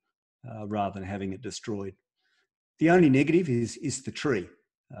vision rather than having it destroyed. The only negative is the tree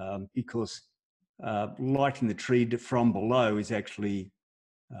because lighting the tree from below is actually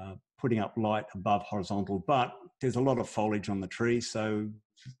putting up light above horizontal, but there's a lot of foliage on the tree, so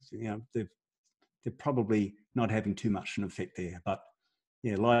you know they're probably not having too much an effect there. But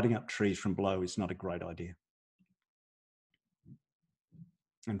yeah, lighting up trees from below is not a great idea.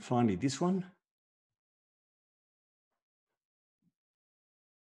 And finally, this one.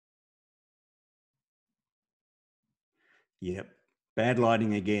 Yep, bad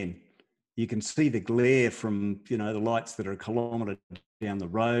lighting again. You can see the glare from, you know, the lights that are a kilometre down the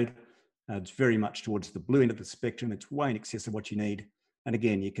road. It's very much towards the blue end of the spectrum. It's way in excess of what you need. And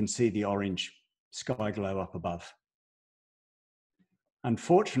again, you can see the orange sky glow up above.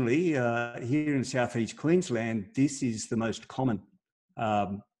 Unfortunately, here in southeast Queensland, this is the most common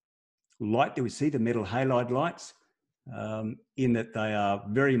light that we see, the metal halide lights, in that they are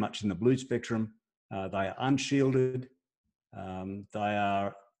very much in the blue spectrum. They are unshielded. They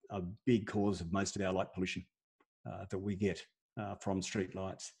are a big cause of most of our light pollution that we get from street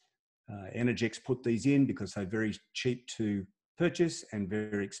lights. Energex put these in because they're very cheap to purchase and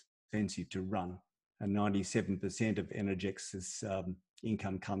very expensive to run. And 97% of Energex's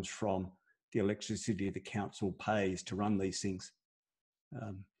income comes from the electricity the council pays to run these things.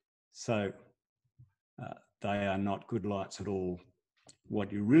 So they are not good lights at all.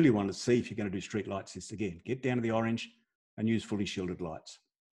 What you really want to see if you're going to do street lights is, again, get down to the orange and use fully shielded lights.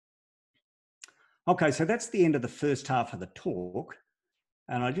 Okay, so that's the end of the first half of the talk.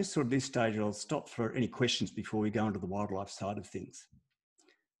 And I just thought at this stage I'll stop for any questions before we go into the wildlife side of things.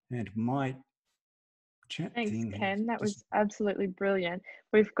 And my chat Thanks, thing. Ken. That was absolutely brilliant.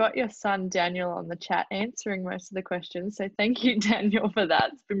 We've got your son, Daniel, on the chat answering most of the questions. So thank you, Daniel, for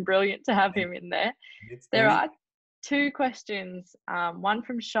that. It's been brilliant to have him in there. There are two questions, one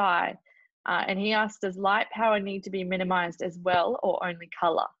from Shai, and he asked, does light power need to be minimized as well or only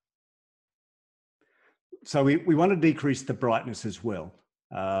color? So we want to decrease the brightness as well.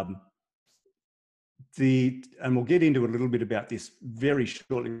 And we'll get into a little bit about this very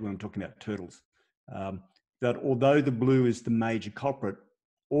shortly when I'm talking about turtles. That although the blue is the major culprit,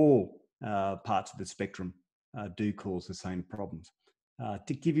 all parts of the spectrum do cause the same problems.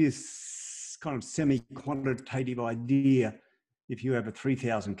 To give you kind of semi-quantitative idea, if you have a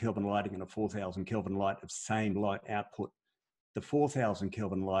 3000 Kelvin lighting and a 4000 Kelvin light of same light output, the 4000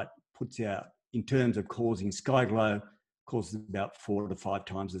 Kelvin light puts out, in terms of causing sky glow, causes about 4 to 5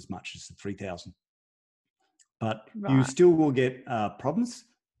 times as much as the 3000. But Right. You still will get problems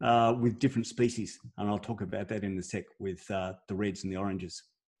with different species, and I'll talk about that in a sec with the reds and the oranges.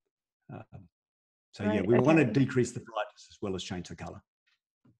 So right, yeah, we want to decrease the brightness as well as change the colour.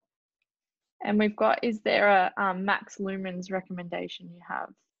 And we've got, is there a max lumens recommendation you have?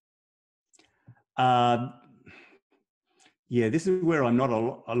 Yeah, this is where I'm not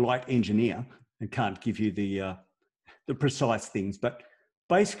a light engineer and can't give you the precise things, but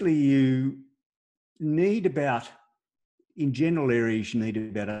basically you need about, in general areas, you need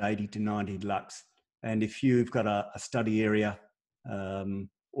about 80 to 90 lux. And if you've got a study area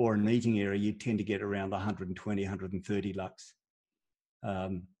or an eating area, you tend to get around 120, 130 lux.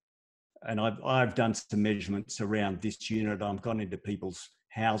 And I've done some measurements around this unit. I've gone into people's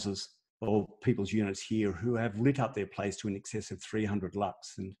houses or people's units here who have lit up their place to in excess of 300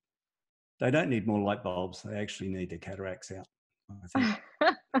 lux. And they don't need more light bulbs. They actually need their cataracts out, I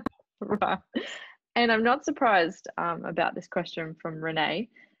think. Right. And I'm not surprised about this question from Renee.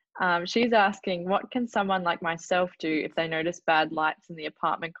 She's asking, what can someone like myself do if they notice bad lights in the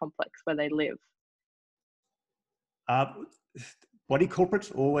apartment complex where they live? Body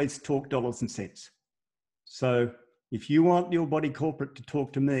corporates always talk dollars and cents. So if you want your body corporate to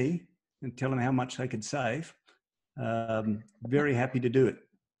talk to me and tell them how much they could save, very happy to do it.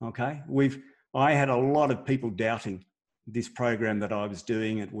 Okay. I had a lot of people doubting this program that I was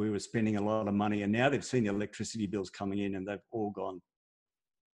doing, and we were spending a lot of money, and now they've seen the electricity bills coming in and they've all gone,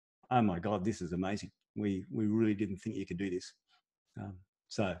 oh my God, this is amazing. We really didn't think you could do this.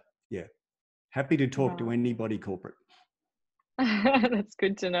 So yeah, happy to talk to anybody corporate. That's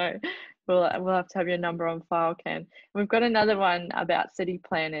good to know. We'll have to have your number on file, Ken. We've got another one about city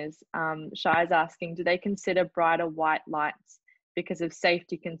planners. Shai's asking, do they consider brighter white lights because of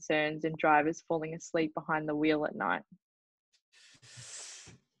safety concerns and drivers falling asleep behind the wheel at night?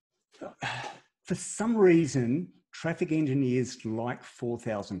 For some reason, traffic engineers like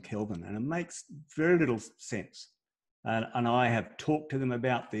 4,000 Kelvin, and it makes very little sense. And I have talked to them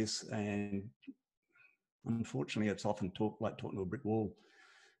about this, and unfortunately, it's often like talking to a brick wall,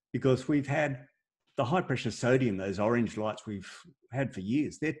 because we've had the high pressure sodium, those orange lights we've had for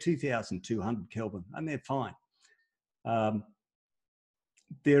years. They're 2,200 Kelvin, and they're fine.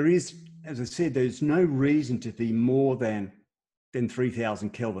 There is, as I said, there's no reason to be more than 3,000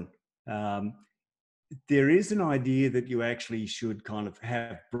 Kelvin. There is an idea that you actually should kind of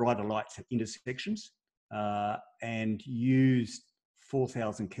have brighter lights at intersections and use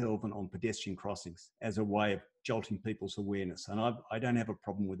 4,000 Kelvin on pedestrian crossings as a way of jolting people's awareness. And I don't have a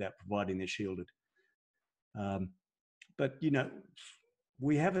problem with that, providing they're shielded. But, you know,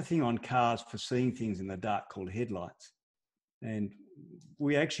 we have a thing on cars for seeing things in the dark called headlights. And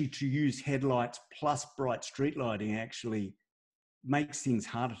we actually, to use headlights plus bright street lighting actually makes things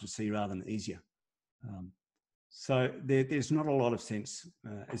harder to see rather than easier. So there's not a lot of sense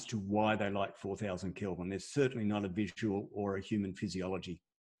as to why they like 4,000 Kelvin. There's certainly not a visual or a human physiology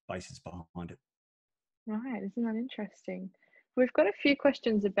basis behind it. Right, isn't that interesting? We've got a few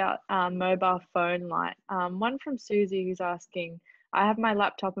questions about mobile phone light. One from Susie who's asking, I have my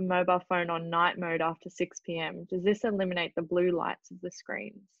laptop and mobile phone on night mode after 6 p.m. Does this eliminate the blue lights of the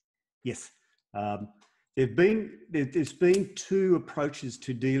screens? Yes. There's been two approaches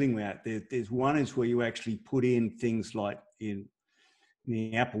to dealing with that. There's one is where you actually put in things like in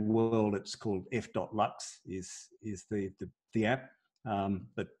the Apple world, it's called f.lux is the app,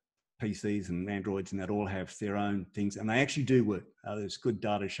 but PCs and Androids and that all have their own things, and they actually do work. There's good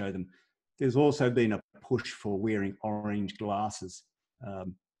data to show them. There's also been a push for wearing orange glasses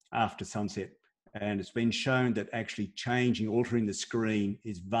after sunset, and it's been shown that actually altering the screen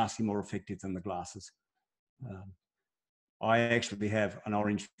is vastly more effective than the glasses. I actually have an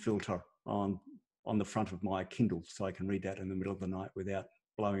orange filter on the front of my Kindle, so I can read that in the middle of the night without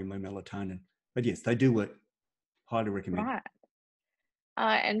blowing my melatonin. But yes, they do work. Highly recommend. Right.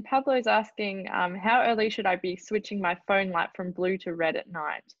 And Pablo's asking, how early should I be switching my phone light from blue to red at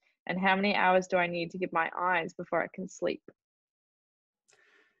night? And how many hours do I need to give my eyes before I can sleep?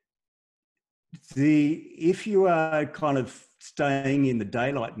 If you are kind of staying in the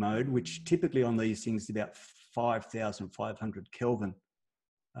daylight mode, which typically on these things is about 5,500 Kelvin,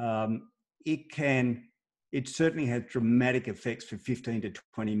 it certainly has dramatic effects for 15 to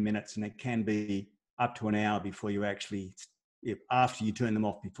 20 minutes, and it can be up to an hour before you actually, after you turn them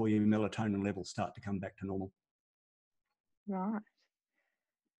off, before your melatonin levels start to come back to normal. Right.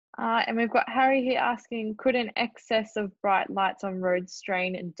 And we've got Harry here asking, could an excess of bright lights on roads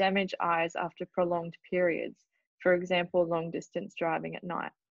strain and damage eyes after prolonged periods? For example, long distance driving at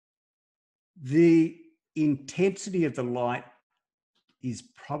night. The intensity of the light is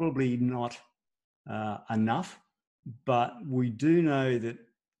probably not enough, but we do know that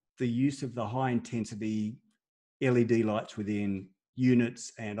the use of the high intensity LED lights within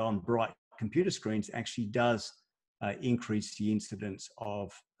units and on bright computer screens actually does increase the incidence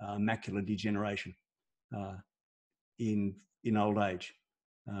of macular degeneration in old age,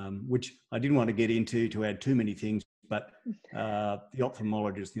 which I didn't want to get into to add too many things, but the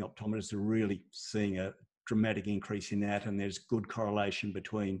ophthalmologists and the optometrists are really seeing a dramatic increase in that, and there's good correlation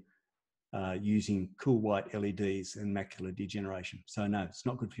between using cool white LEDs and macular degeneration. So no, it's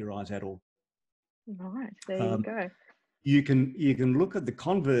not good for your eyes at all. Right, there you go. You can look at the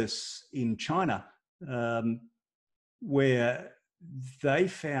converse in China, where they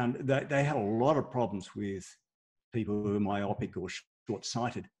found that they had a lot of problems with people who were myopic or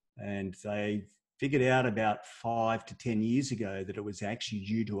short-sighted, and they figured out about 5 to 10 years ago that it was actually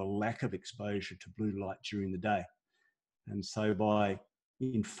due to a lack of exposure to blue light during the day. And so by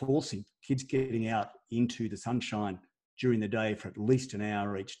enforcing kids getting out into the sunshine during the day for at least an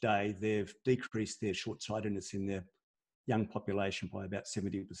hour each day, they've decreased their short-sightedness in their young population by about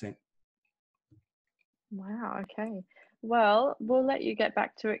 70%. Wow, okay. Well, we'll let you get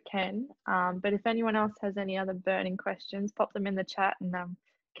back to it, Ken. But if anyone else has any other burning questions, pop them in the chat, and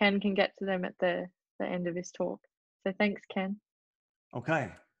Ken can get to them at the end of his talk. So thanks, Ken.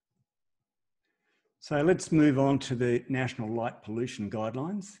 Okay. So let's move on to the National Light Pollution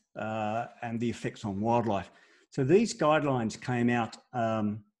Guidelines and the effects on wildlife. So these guidelines came out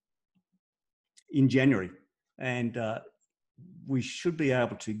in January, and we should be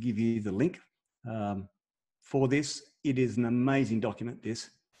able to give you the link for this. It is an amazing document, this.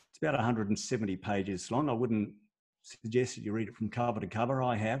 It's about 170 pages long. I wouldn't suggest that you read it from cover to cover.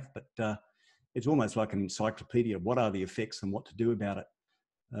 I have, but it's almost like an encyclopedia. What are the effects and what to do about it?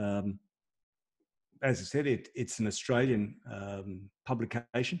 As I said, it's an Australian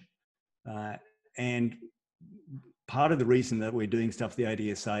publication, and part of the reason that we're doing stuff with the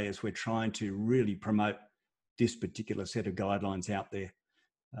ADSA is we're trying to really promote this particular set of guidelines out there.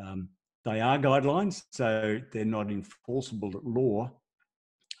 They are guidelines, so they're not enforceable at law,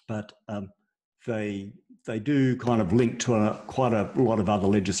 but they do kind of link to quite a lot of other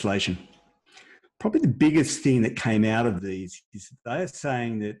legislation. Probably the biggest thing that came out of these is they're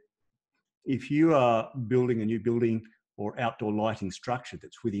saying that if you are building a new building or outdoor lighting structure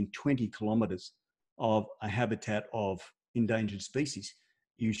that's within 20 kilometres of a habitat of endangered species,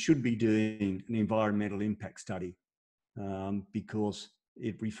 you should be doing an environmental impact study because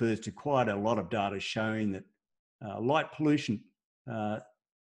it refers to quite a lot of data showing that light pollution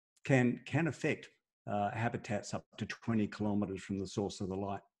can affect habitats up to 20 kilometres from the source of the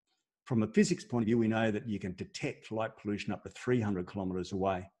light. From a physics point of view, we know that you can detect light pollution up to 300 kilometres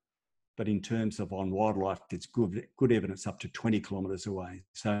away. But in terms of on wildlife, there's good evidence up to 20 kilometres away.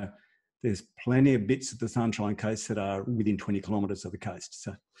 So there's plenty of bits of the Sunshine Coast that are within 20 kilometres of the coast.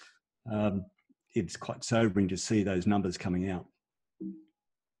 So it's quite sobering to see those numbers coming out.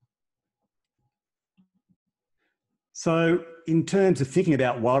 So in terms of thinking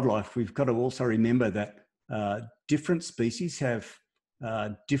about wildlife, we've got to also remember that different species have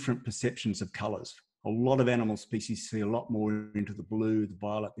different perceptions of colours. A lot of animal species see a lot more into the blue, the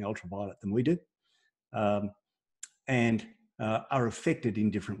violet, and the ultraviolet than we do, and are affected in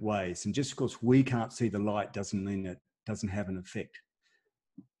different ways. And just because we can't see the light doesn't mean it doesn't have an effect.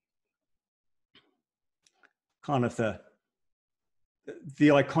 Kind of the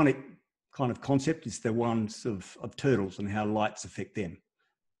iconic kind of concept is the ones of turtles and how lights affect them.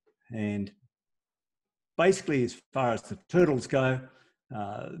 And basically, as far as the turtles go,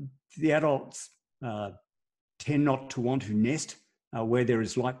 the adults tend not to want to nest where there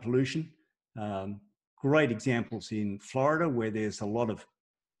is light pollution. Great examples in Florida where there's a lot of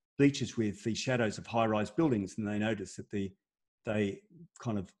beaches with the shadows of high-rise buildings, and they notice that they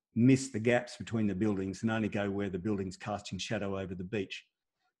kind of miss the gaps between the buildings and only go where the building's casting shadow over the beach.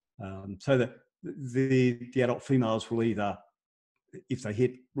 So that the adult females will either, if they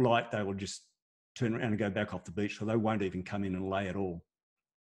hit light, they will just turn around and go back off the beach, or they won't even come in and lay at all.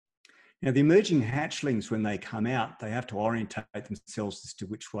 Now, the emerging hatchlings, when they come out, they have to orientate themselves as to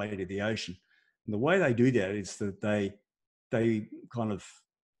which way to the ocean. And the way they do that is that they kind of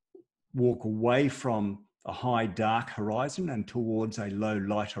walk away from a high dark horizon and towards a low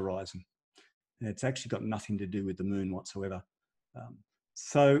light horizon. And it's actually got nothing to do with the moon whatsoever.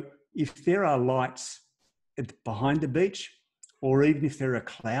 So if there are lights behind the beach, or even if there are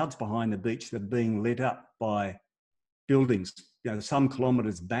clouds behind the beach that are being lit up by buildings, some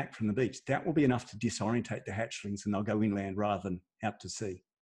kilometres back from the beach, that will be enough to disorientate the hatchlings, and they'll go inland rather than out to sea.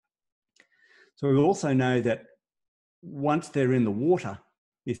 So we also know that once they're in the water,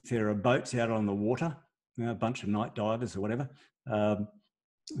 if there are boats out on the water, a bunch of night divers or whatever,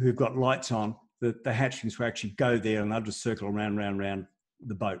 who've got lights on, the hatchlings will actually go there and they'll just circle around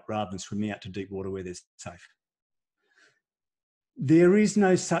the boat rather than swimming out to deep water where they're safe. There is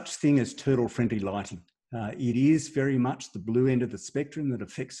no such thing as turtle-friendly lighting. It is very much the blue end of the spectrum that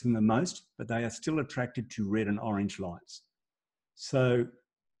affects them the most, but they are still attracted to red and orange lights. So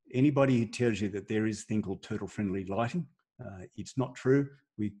anybody who tells you that there is a thing called turtle-friendly lighting, it's not true.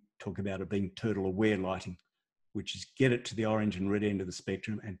 We talk about it being turtle-aware lighting, which is get it to the orange and red end of the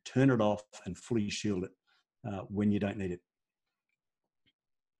spectrum and turn it off and fully shield it when you don't need it.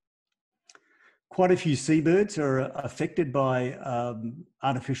 Quite a few seabirds are affected by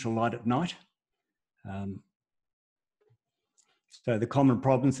artificial light at night. So the common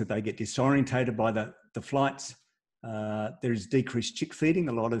problems that they get disorientated by the flights. There is decreased chick feeding.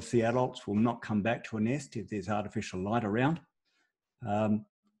 A lot of the adults will not come back to a nest if there's artificial light around.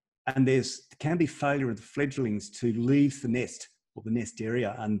 And there can be failure of the fledglings to leave the nest or the nest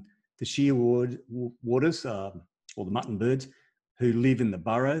area, and the shearwaters or the mutton birds who live in the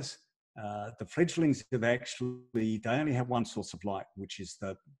burrows, the fledglings have they only have one source of light, which is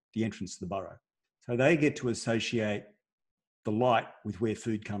the entrance to the burrow. So they get to associate the light with where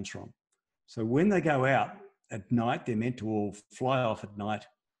food comes from. So when they go out at night, they're meant to all fly off at night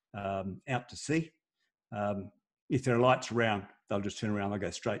out to sea. If there are lights around, they'll just turn around, they'll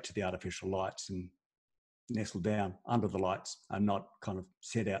go straight to the artificial lights and nestle down under the lights and not kind of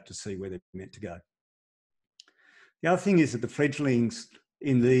set out to sea where they're meant to go. The other thing is that the fledglings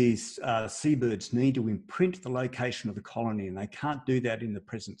in these seabirds need to imprint the location of the colony, and they can't do that in the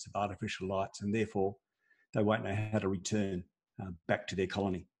presence of artificial lights, and therefore they won't know how to return back to their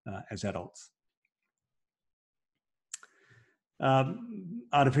colony as adults.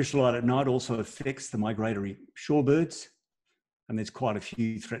 Artificial light at night also affects the migratory shorebirds, and there's quite a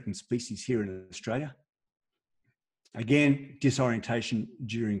few threatened species here in Australia. Again, disorientation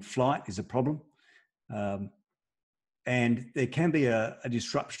during flight is a problem. And there can be a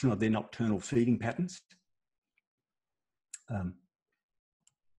disruption of their nocturnal feeding patterns.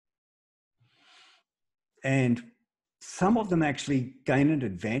 And some of them actually gain an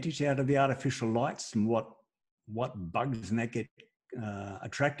advantage out of the artificial lights and what bugs and that get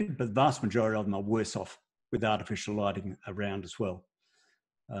attracted, but the vast majority of them are worse off with artificial lighting around as well.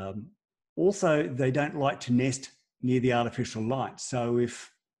 Also, they don't like to nest near the artificial light. So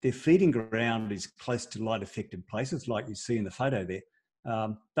if their feeding ground is close to light affected places, like you see in the photo there,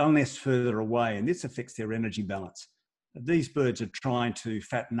 they'll nest further away, and this affects their energy balance. These birds are trying to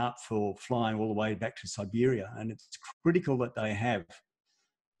fatten up for flying all the way back to Siberia, and it's critical that they have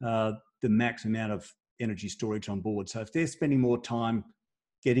the max amount of energy storage on board. So if they're spending more time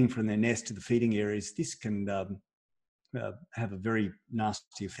getting from their nest to the feeding areas, this can have a very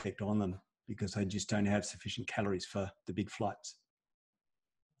nasty effect on them because they just don't have sufficient calories for the big flights.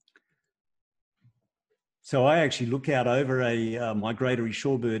 So I actually look out over a migratory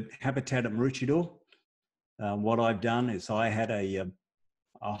shorebird habitat at Maroochydore. What I've done is I had a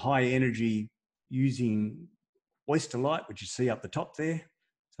high energy using oyster light, which you see up the top there.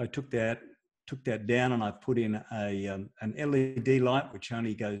 So I took that down and I've put in an LED light, which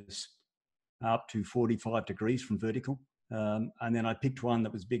only goes up to 45 degrees from vertical. And then I picked one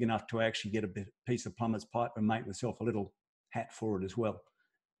that was big enough to actually get a piece of plumber's pipe and make myself a little hat for it as well.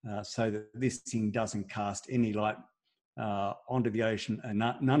 So that this thing doesn't cast any light onto the ocean and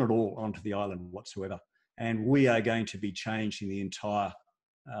none at all onto the island whatsoever. And we are going to be changing the entire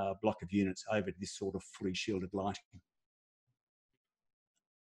block of units over to this sort of fully shielded lighting.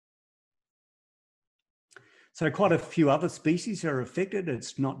 So quite a few other species are affected.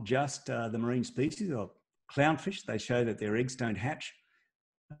 It's not just the marine species or clownfish. They show that their eggs don't hatch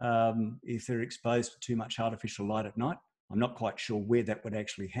if they're exposed to too much artificial light at night. I'm not quite sure where that would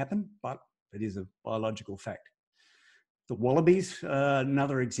actually happen, but it is a biological fact. The wallabies,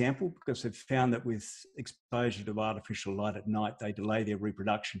 another example, because they've found that with exposure to artificial light at night, they delay their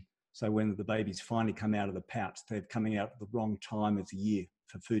reproduction. So when the babies finally come out of the pouch, they're coming out at the wrong time of the year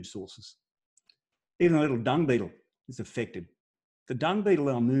for food sources. Even the little dung beetle is affected. The dung beetle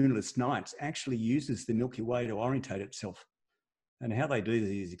on moonless nights actually uses the Milky Way to orientate itself. And how they do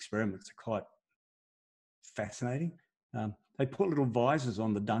these experiments are quite fascinating. They put little visors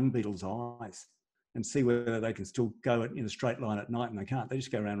on the dung beetle's eyes and see whether they can still go in a straight line at night, and they can't. They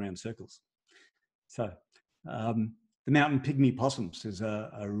just go round and round circles. So the mountain pygmy possums is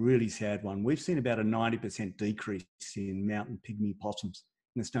a really sad one. We've seen about a 90% decrease in mountain pygmy possums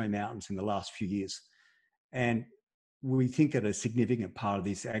in the Snowy Mountains in the last few years. And we think that a significant part of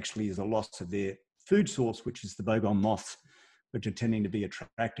this actually is a loss of their food source, which is the bogong moths, which are tending to be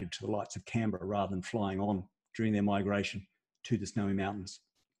attracted to the lights of Canberra rather than flying on during their migration to the Snowy Mountains.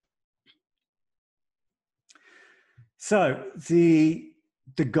 So the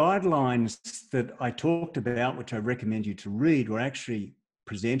The guidelines that I talked about, which I recommend you to read, were actually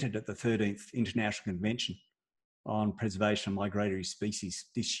presented at the 13th International Convention on Preservation of Migratory Species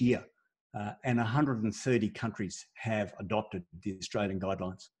this year. And 130 countries have adopted the Australian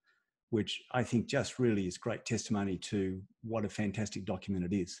guidelines, which I think just really is great testimony to what a fantastic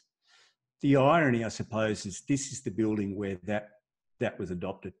document it is. The irony, I suppose, is this is the building where that was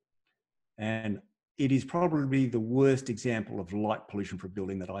adopted. And it is probably the worst example of light pollution for a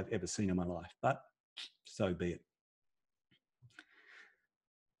building that I've ever seen in my life, but so be it.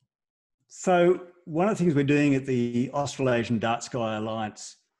 So one of the things we're doing at the Australasian Dark Sky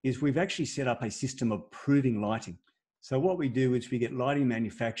Alliance is we've actually set up a system of proving lighting. So what we do is we get lighting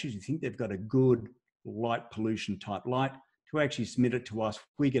manufacturers who think they've got a good light pollution type light to actually submit it to us.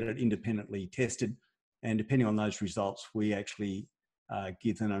 We get it independently tested, and depending on those results, we actually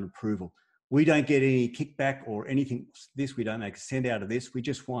give them an approval. We don't get any kickback or anything. We don't make a cent out of this. We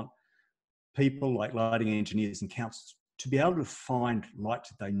just want people like lighting engineers and councils to be able to find lights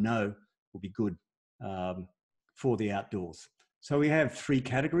that they know will be good for the outdoors. So we have 3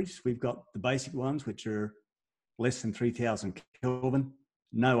 categories. We've got the basic ones, which are less than 3000 Kelvin,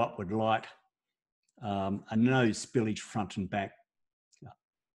 no upward light, and no spillage front and back.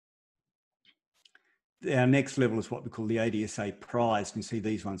 Our next level is what we call the ADSA prize. You can see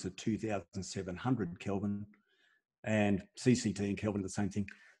these ones are 2700 Kelvin, and CCT and Kelvin are the same thing.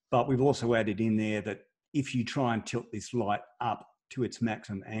 But we've also added in there that if you try and tilt this light up to its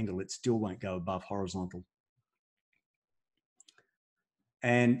maximum angle, it still won't go above horizontal.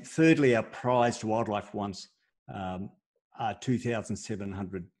 And thirdly, our prized wildlife ones are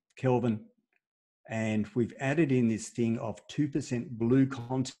 2700 Kelvin. And we've added in this thing of 2% blue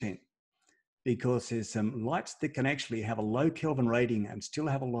content, because there's some lights that can actually have a low Kelvin rating and still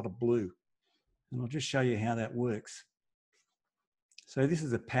have a lot of blue. And I'll just show you how that works. So this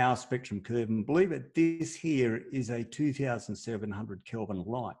is a power spectrum curve, and believe it, this here is a 2700 Kelvin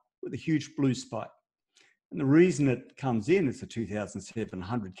light with a huge blue spike. And the reason it comes in as a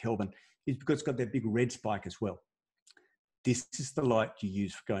 2700 Kelvin is because it's got that big red spike as well. This is the light you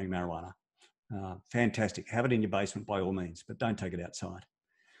use for growing marijuana. Fantastic, have it in your basement by all means, but don't take it outside.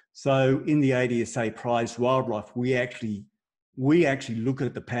 So in the ADSA prized wildlife, we actually look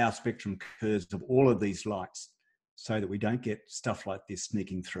at the power spectrum curves of all of these lights so that we don't get stuff like this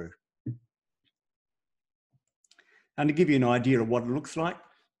sneaking through. And to give you an idea of what it looks like,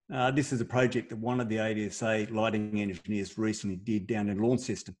 this is a project that one of the ADSA lighting engineers recently did down in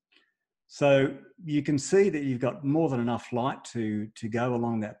Launceston. So you can see that you've got more than enough light to go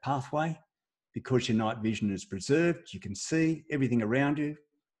along that pathway because your night vision is preserved. You can see everything around you.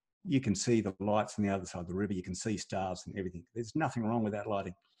 You can see the lights on the other side of the river. You can see stars and everything. There's nothing wrong with that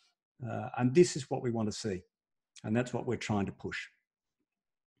lighting. And this is what we want to see. And that's what we're trying to push.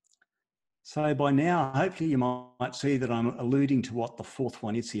 So by now, hopefully you might see that I'm alluding to what the 4th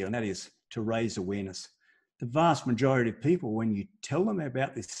one is here, and that is to raise awareness. The vast majority of people, when you tell them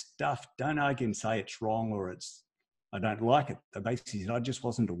about this stuff, don't argue and say it's wrong or I don't like it. They basically say, I just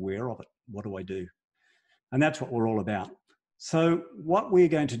wasn't aware of it. What do I do? And that's what we're all about. So what we're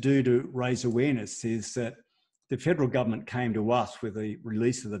going to do to raise awareness is that the federal government came to us with the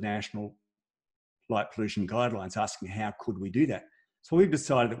release of the National Light Pollution Guidelines asking how could we do that. So we've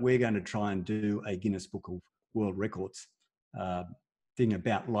decided that we're going to try and do a Guinness Book of World Records thing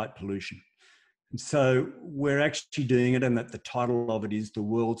about light pollution. And so we're actually doing it, and that the title of it is the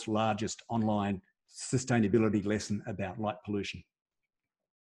world's largest online sustainability lesson about light pollution.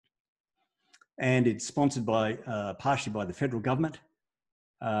 And it's sponsored by, partially by the federal government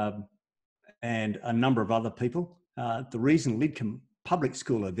and a number of other people. The reason Lidcombe Public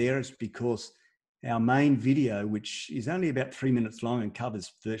School are there is because our main video, which is only about 3 minutes long and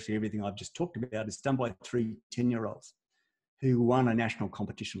covers virtually everything I've just talked about, is done by 3 10-year-olds who won a national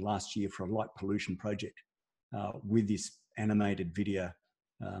competition last year for a light pollution project with this animated video.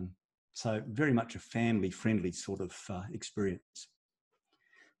 So very much a family-friendly sort of experience.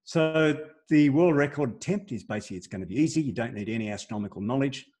 So the world record attempt is basically, it's going to be easy. You don't need any astronomical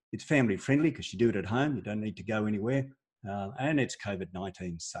knowledge. It's family-friendly because you do it at home. You don't need to go anywhere. And it's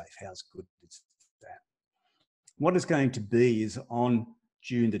COVID-19 safe. How's good is that? What it's going to be is on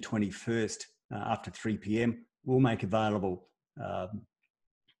June the 21st, after 3 p.m, we'll make available via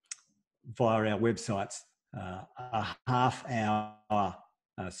our websites a half-hour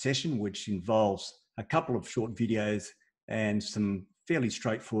session, which involves a couple of short videos and some fairly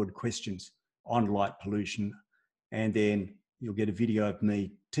straightforward questions on light pollution. And then you'll get a video of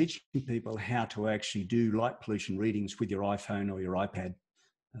me teaching people how to actually do light pollution readings with your iPhone or your iPad.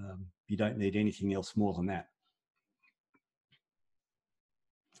 You don't need anything else more than that.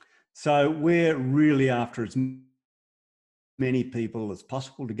 So we're really after as many people as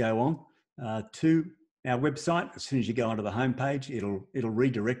possible to go on to our website. As soon as you go onto the homepage, it'll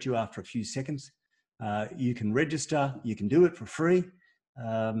redirect you after a few seconds. You can register. You can do it for free.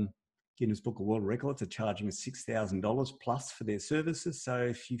 Guinness Book of World Records are charging us $6,000 plus for their services. So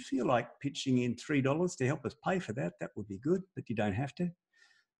if you feel like pitching in $3 to help us pay for that, that would be good, but you don't have to.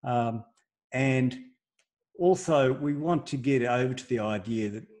 And also, we want to get over to the idea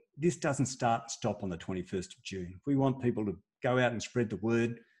that this doesn't start and stop on the 21st of June. We want people to go out and spread the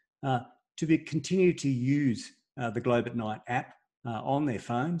word, to continue to use the Globe at Night app on their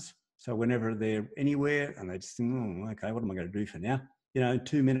phones. So whenever they're anywhere and they just think, oh, okay, what am I going to do for now? You know, in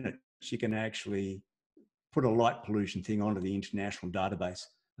 2 minutes, you can actually put a light pollution thing onto the international database.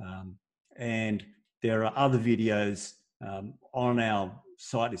 And there are other videos on our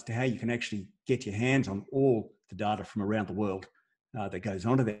site as to how you can actually get your hands on all the data from around the world that goes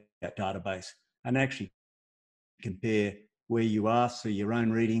onto that database, and actually compare where you are, see your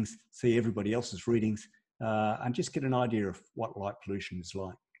own readings, see everybody else's readings, and just get an idea of what light pollution is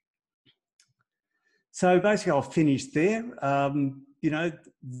like. So basically I'll finish there. You know,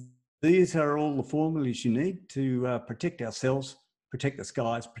 these are all the formulas you need to protect ourselves, protect the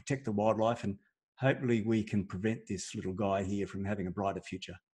skies, protect the wildlife, and hopefully we can prevent this little guy here from having a brighter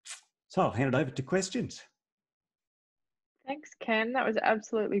future. So I'll hand it over to questions. Thanks, Ken. That was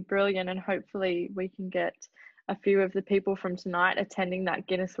absolutely brilliant, and hopefully we can get a few of the people from tonight attending that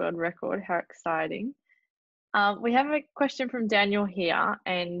Guinness World Record. How exciting. We have a question from Daniel here,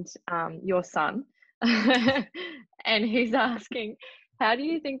 and your son. And he's asking, how do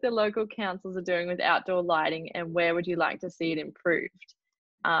you think the local councils are doing with outdoor lighting, and where would you like to see it improved?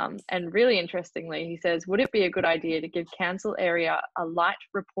 And really interestingly, he says, would it be a good idea to give council area a light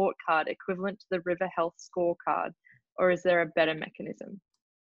report card equivalent to the River Health scorecard, or is there a better mechanism?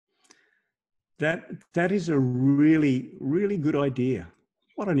 That is a really, really good idea.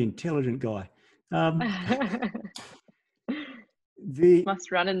 What an intelligent guy. Must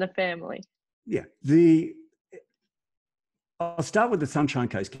run in the family. Yeah, I'll start with the Sunshine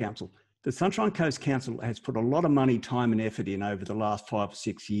Coast Council. The Sunshine Coast Council has put a lot of money, time and effort in over the last 5 or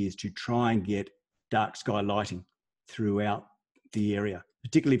 6 years to try and get dark sky lighting throughout the area,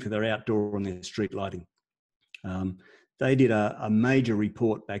 particularly for their outdoor and their street lighting. They did a major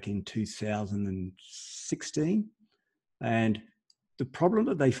report back in 2016, and the problem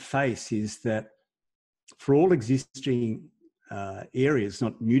that they face is that for all existing areas,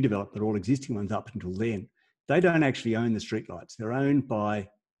 not new developed, but all existing ones up until then, they don't actually own the streetlights. They're owned by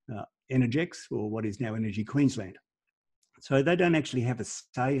Adjunct, or what is now Energy Queensland. So they don't actually have a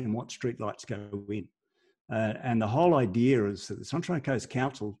say in what streetlights go in. And the whole idea is that the Sunshine Coast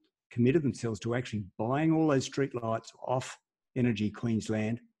Council committed themselves to actually buying all those streetlights off Energy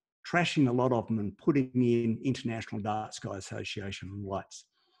Queensland, trashing a lot of them and putting in International Dark Sky Association lights.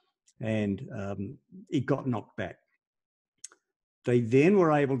 And it got knocked back. They then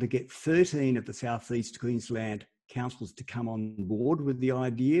were able to get 13 of the Southeast Queensland councils to come on board with the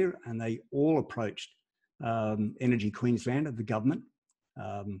idea, and they all approached Energy Queensland and the government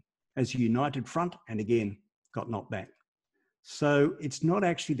as a united front, and again got knocked back. So it's not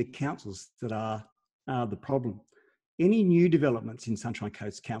actually the councils that are the problem. Any new developments in Sunshine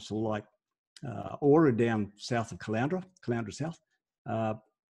Coast Council, like Aura down south of Caloundra South,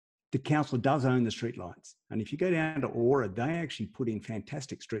 the council does own the streetlights. And if you go down to Aura, they actually put in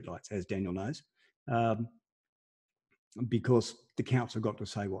fantastic streetlights, as Daniel knows, because the council got to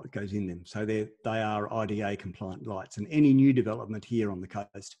say what goes in them. So they are IDA compliant lights, and any new development here on the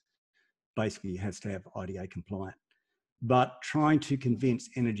coast basically has to have IDA compliant. But trying to convince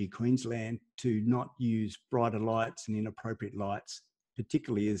Energy Queensland to not use brighter lights and inappropriate lights,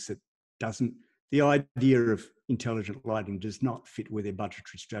 particularly as it doesn't, the idea of intelligent lighting does not fit with their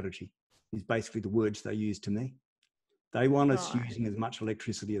budgetary strategy, is basically the words they use to me. They want us using as much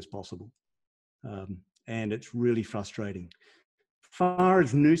electricity as possible. And it's really frustrating. As far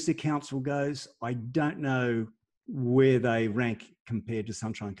as Noosa Council goes, I don't know where they rank compared to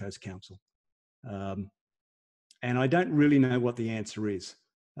Sunshine Coast Council. And I don't really know what the answer is.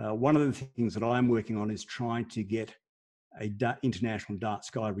 One of the things that I'm working on is trying to get a international dark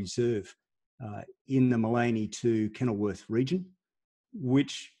sky reserve in the Maleny to Kenilworth region,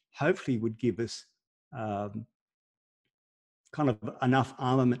 which hopefully would give us kind of enough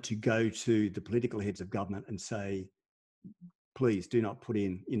armament to go to the political heads of government and say, please do not put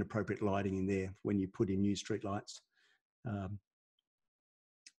in inappropriate lighting in there when you put in new street lights. The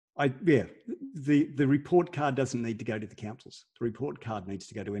report card doesn't need to go to the councils. The report card needs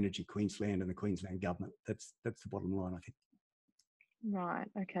to go to Energy Queensland and the Queensland government. That's the bottom line, I think. Right,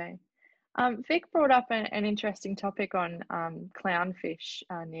 okay. Vic brought up an interesting topic on clownfish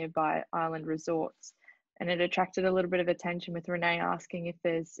nearby island resorts, and it attracted a little bit of attention with Renee asking if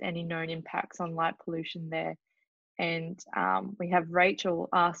there's any known impacts on light pollution there. And we have Rachel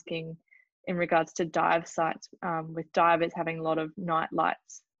asking in regards to dive sites, with divers having a lot of night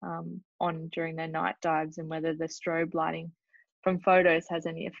lights on during their night dives, and whether the strobe lighting from photos has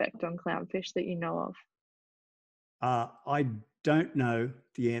any effect on clownfish that you know of. I don't know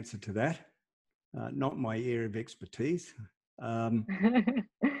the answer to that. Not my area of expertise.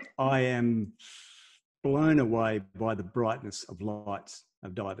 I am blown away by the brightness of lights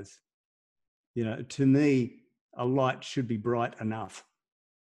of divers. You know, to me, a light should be bright enough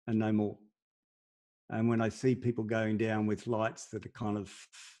and no more. And when I see people going down with lights that are kind of,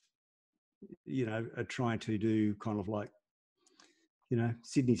 you know, are trying to do kind of like, you know,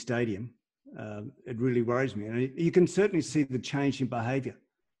 Sydney Stadium, it really worries me. And you can certainly see the change in behaviour,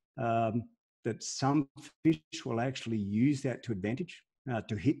 that some fish will actually use that to advantage,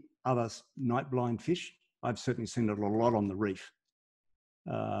 to hit other night blind fish. I've certainly seen it a lot on the reef.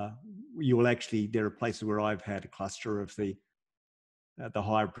 You will actually, there are places where I've had a cluster of the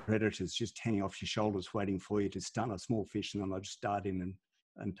higher predators just hanging off your shoulders waiting for you to stun a small fish, and then they'll just dart in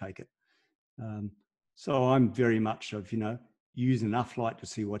and take it. So I'm very much of, you know, use enough light to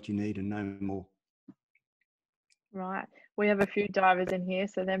see what you need and no more. Right. We have a few divers in here,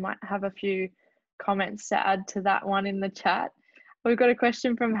 so they might have a few comments to add to that one in the chat. We've got a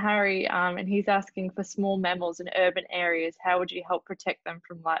question from Harry, and he's asking, for small mammals in urban areas, how would you help protect them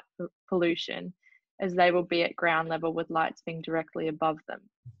from light pollution, as they will be at ground level with lights being directly above them?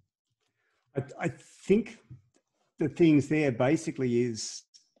 I think the things there basically is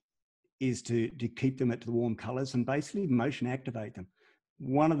to keep them at the warm colours and basically motion activate them.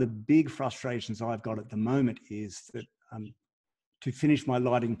 One of the big frustrations I've got at the moment is that to finish my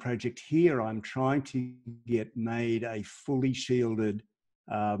lighting project here, I'm trying to get made a fully shielded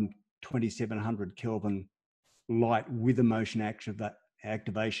 2700 Kelvin light with a motion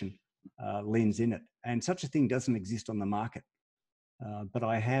activation lens in it. And such a thing doesn't exist on the market. But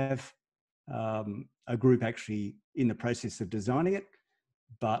I have a group actually in the process of designing it,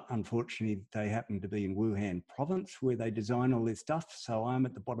 but unfortunately they happen to be in Wuhan province where they design all this stuff. So I'm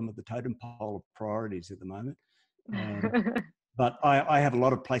at the bottom of the totem pole of priorities at the moment. But I have a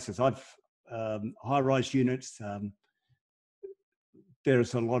lot of places. I've high-rise units.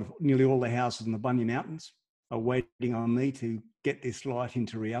 There's a lot of, nearly all the houses in the Bunya Mountains are waiting on me to get this light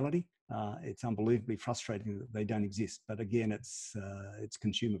into reality. It's unbelievably frustrating that they don't exist. But again, it's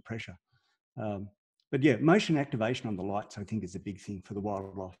consumer pressure. But yeah, motion activation on the lights, I think, is a big thing for the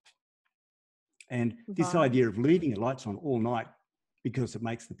wildlife. And this idea of leaving the lights on all night because it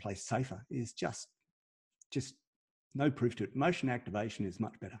makes the place safer is just no proof to it. Motion activation is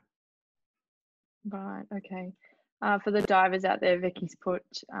much better. Right, okay. For the divers out there, Vicky's put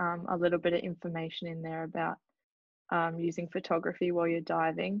a little bit of information in there about using photography while you're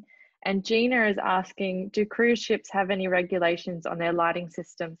diving. And Gina is asking, do cruise ships have any regulations on their lighting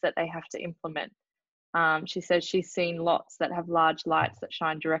systems that they have to implement? She says she's seen lots that have large lights that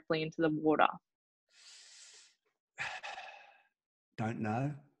shine directly into the water. Don't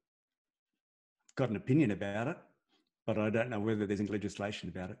know. Got an opinion about it, but I don't know whether there's any legislation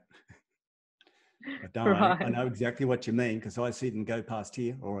about it. I don't. Right. I know exactly what you mean because I see them go past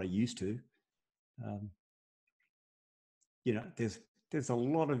here, or I used to. You know, there's a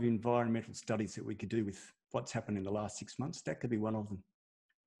lot of environmental studies that we could do with what's happened in the last 6 months. That could be one of them.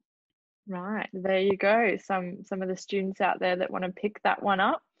 Right, there you go. Some of the students out there that want to pick that one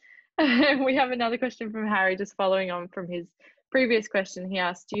up. We have another question from Harry, just following on from his previous question. He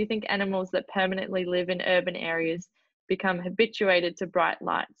asked, do you think animals that permanently live in urban areas become habituated to bright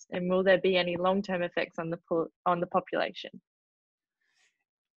lights, and will there be any long-term effects on the population?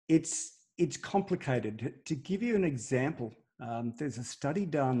 It's complicated. To give you an example, there's a study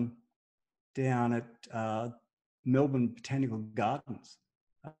done down at Melbourne Botanical Gardens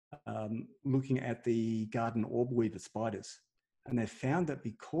looking at the garden orb weaver spiders, and they found that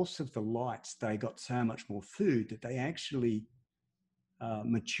because of the lights, they got so much more food that they actually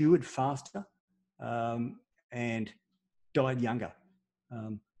matured faster and died younger.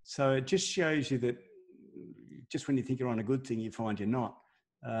 So it just shows you that just when you think you're on a good thing, you find you're not.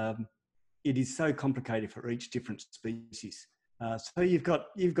 It is so complicated for each different species. So you've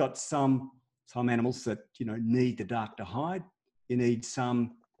got some animals that, you know, need the dark to hide. You need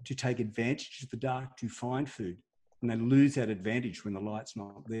some to take advantage of the dark to find food, and they lose that advantage when the light's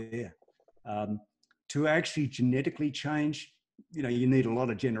not there. To actually genetically change, you know, you need a lot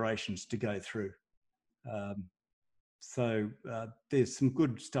of generations to go through. So there's some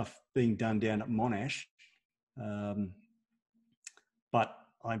good stuff being done down at Monash, but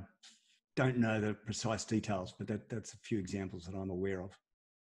I don't know the precise details, but that's a few examples that I'm aware of.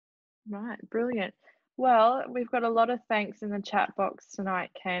 Right, brilliant. Well, we've got a lot of thanks in the chat box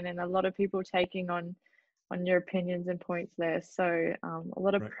tonight, Ken, and a lot of people taking on your opinions and points there. So a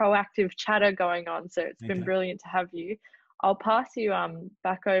lot of proactive chatter going on. So it's been brilliant to have you. I'll pass you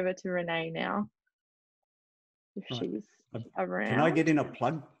back over to Renee now, if she's around. Can I get in a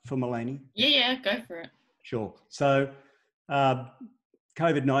plug for Mullany? Yeah, go for it. Sure. So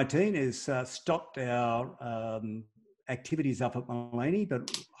COVID-19 has stopped our activities up at Mullany, but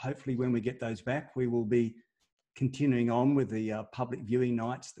hopefully when we get those back, we will be continuing on with the public viewing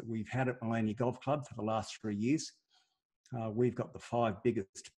nights that we've had at Mullany Golf Club for the last 3 years. We've got the 5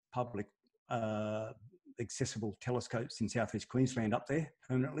 biggest public accessible telescopes in Southeast Queensland up there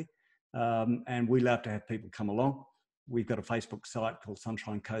permanently, and we love to have people come along. We've got a Facebook site called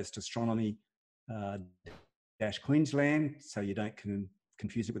Sunshine Coast Astronomy Queensland, so you don't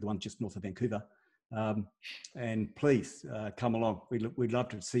confuse it with the one just north of Vancouver. And please come along. We'd love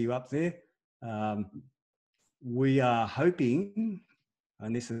to see you up there. We are hoping,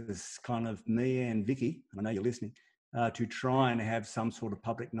 and this is kind of me and Vicky, I know you're listening, to try and have some sort of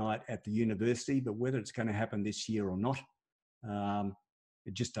public night at the university, but whether it's going to happen this year or not,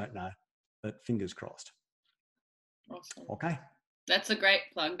 we just don't know, but fingers crossed. Awesome. Okay. That's a great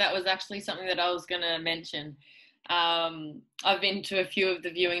plug. That was actually something that I was going to mention. I've been to a few of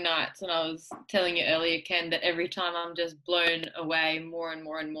the viewing nights, and I was telling you earlier, Ken, that every time I'm just blown away more and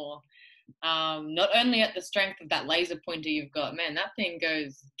more and more. Not only at the strength of that laser pointer you've got, man, that thing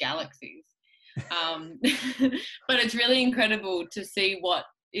goes galaxies. But it's really incredible to see what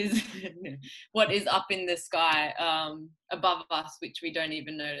is up in the sky above us, which we don't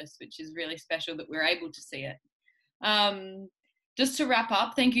even notice, which is really special that we're able to see it. Just to wrap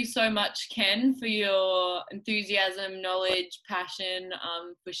up, thank you so much, Ken, for your enthusiasm, knowledge, passion,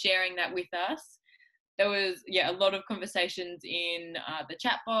 for sharing that with us. There was, a lot of conversations in the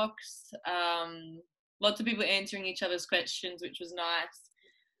chat box, lots of people answering each other's questions, which was nice.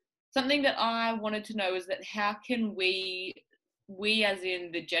 Something that I wanted to know is that how can we as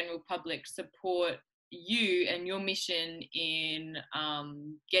in the general public support you and your mission in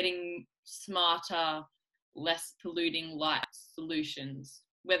getting smarter, less polluting light solutions,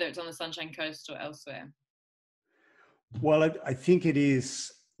 whether it's on the Sunshine Coast or elsewhere? Well, I think it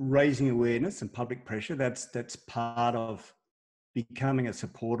is raising awareness and public pressure. That's part of becoming a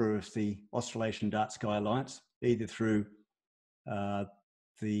supporter of the Australasian Dark Sky Alliance, either through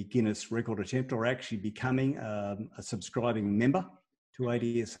the Guinness Record Attempt or actually becoming a subscribing member to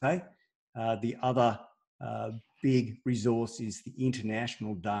ADSA. The other big resource is the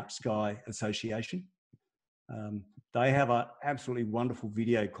International Dark Sky Association. They have an absolutely wonderful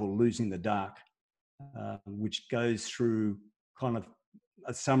video called Losing the Dark, which goes through kind of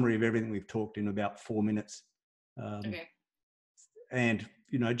a summary of everything we've talked in about 4 minutes. And,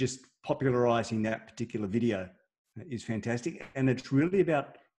 just popularising that particular video is fantastic. And it's really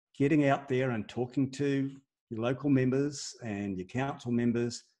about getting out there and talking to your local members and your council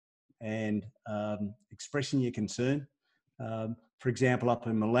members and expressing your concern. For example, up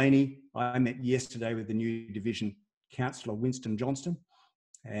in Mullany, I met yesterday with the new division councillor, Winston Johnston,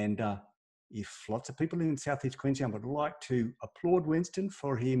 and if lots of people in Southeast Queensland would like to applaud Winston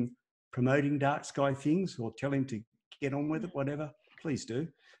for him promoting dark sky things or tell him to get on with it, whatever, please do.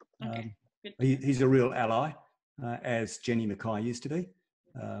 He's a real ally, as Jenny Mackay used to be.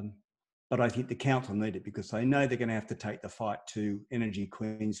 But I think the council need it because they know they're going to have to take the fight to Energy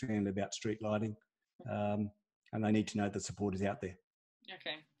Queensland about street lighting. And they need to know the support is out there.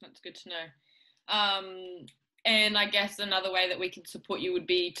 Okay, that's good to know. And I guess another way that we can support you would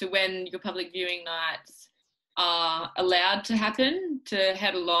be to, when your public viewing nights are allowed to happen, to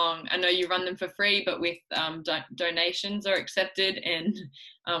head along. I know you run them for free, but with donations are accepted and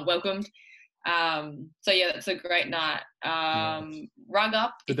welcomed. So yeah, that's a great night. Rug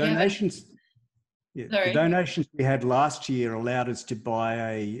up. The donations. The donations we had last year allowed us to buy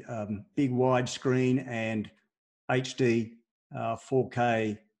a big widescreen and HD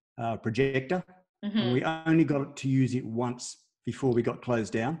 4K projector. And we only got to use it once before we got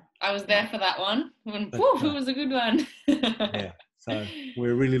closed down. I was there for that one. It was a good one. Yeah, so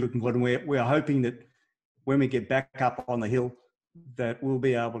we're really looking forward, and we're hoping that when we get back up on the hill, that we'll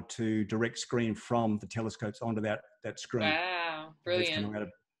be able to direct screen from the telescopes onto that screen. Wow, brilliant. It's going to add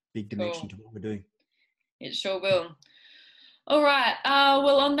a big dimension to what we're doing. It sure will. All right.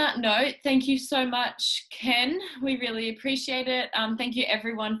 Well, on that note, thank you so much, Ken. We really appreciate it. Thank you,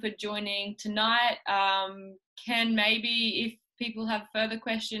 everyone, for joining tonight. Ken, maybe if people have further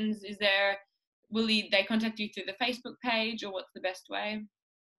questions, will they contact you through the Facebook page, or what's the best way?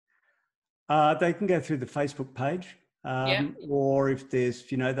 They can go through the Facebook page, or if there's,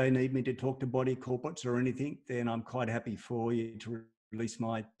 they need me to talk to body corporates or anything, then I'm quite happy for you to release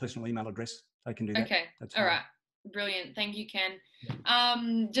my personal email address. They can do that. Okay. That's all fine. right. Brilliant. Thank you, Ken.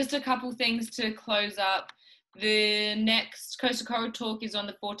 Just a couple things to close up. The next Coastal Coral Talk is on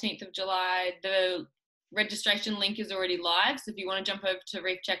the 14th of July. The registration link is already live. So if you want to jump over to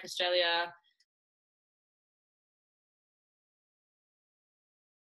Reef Check Australia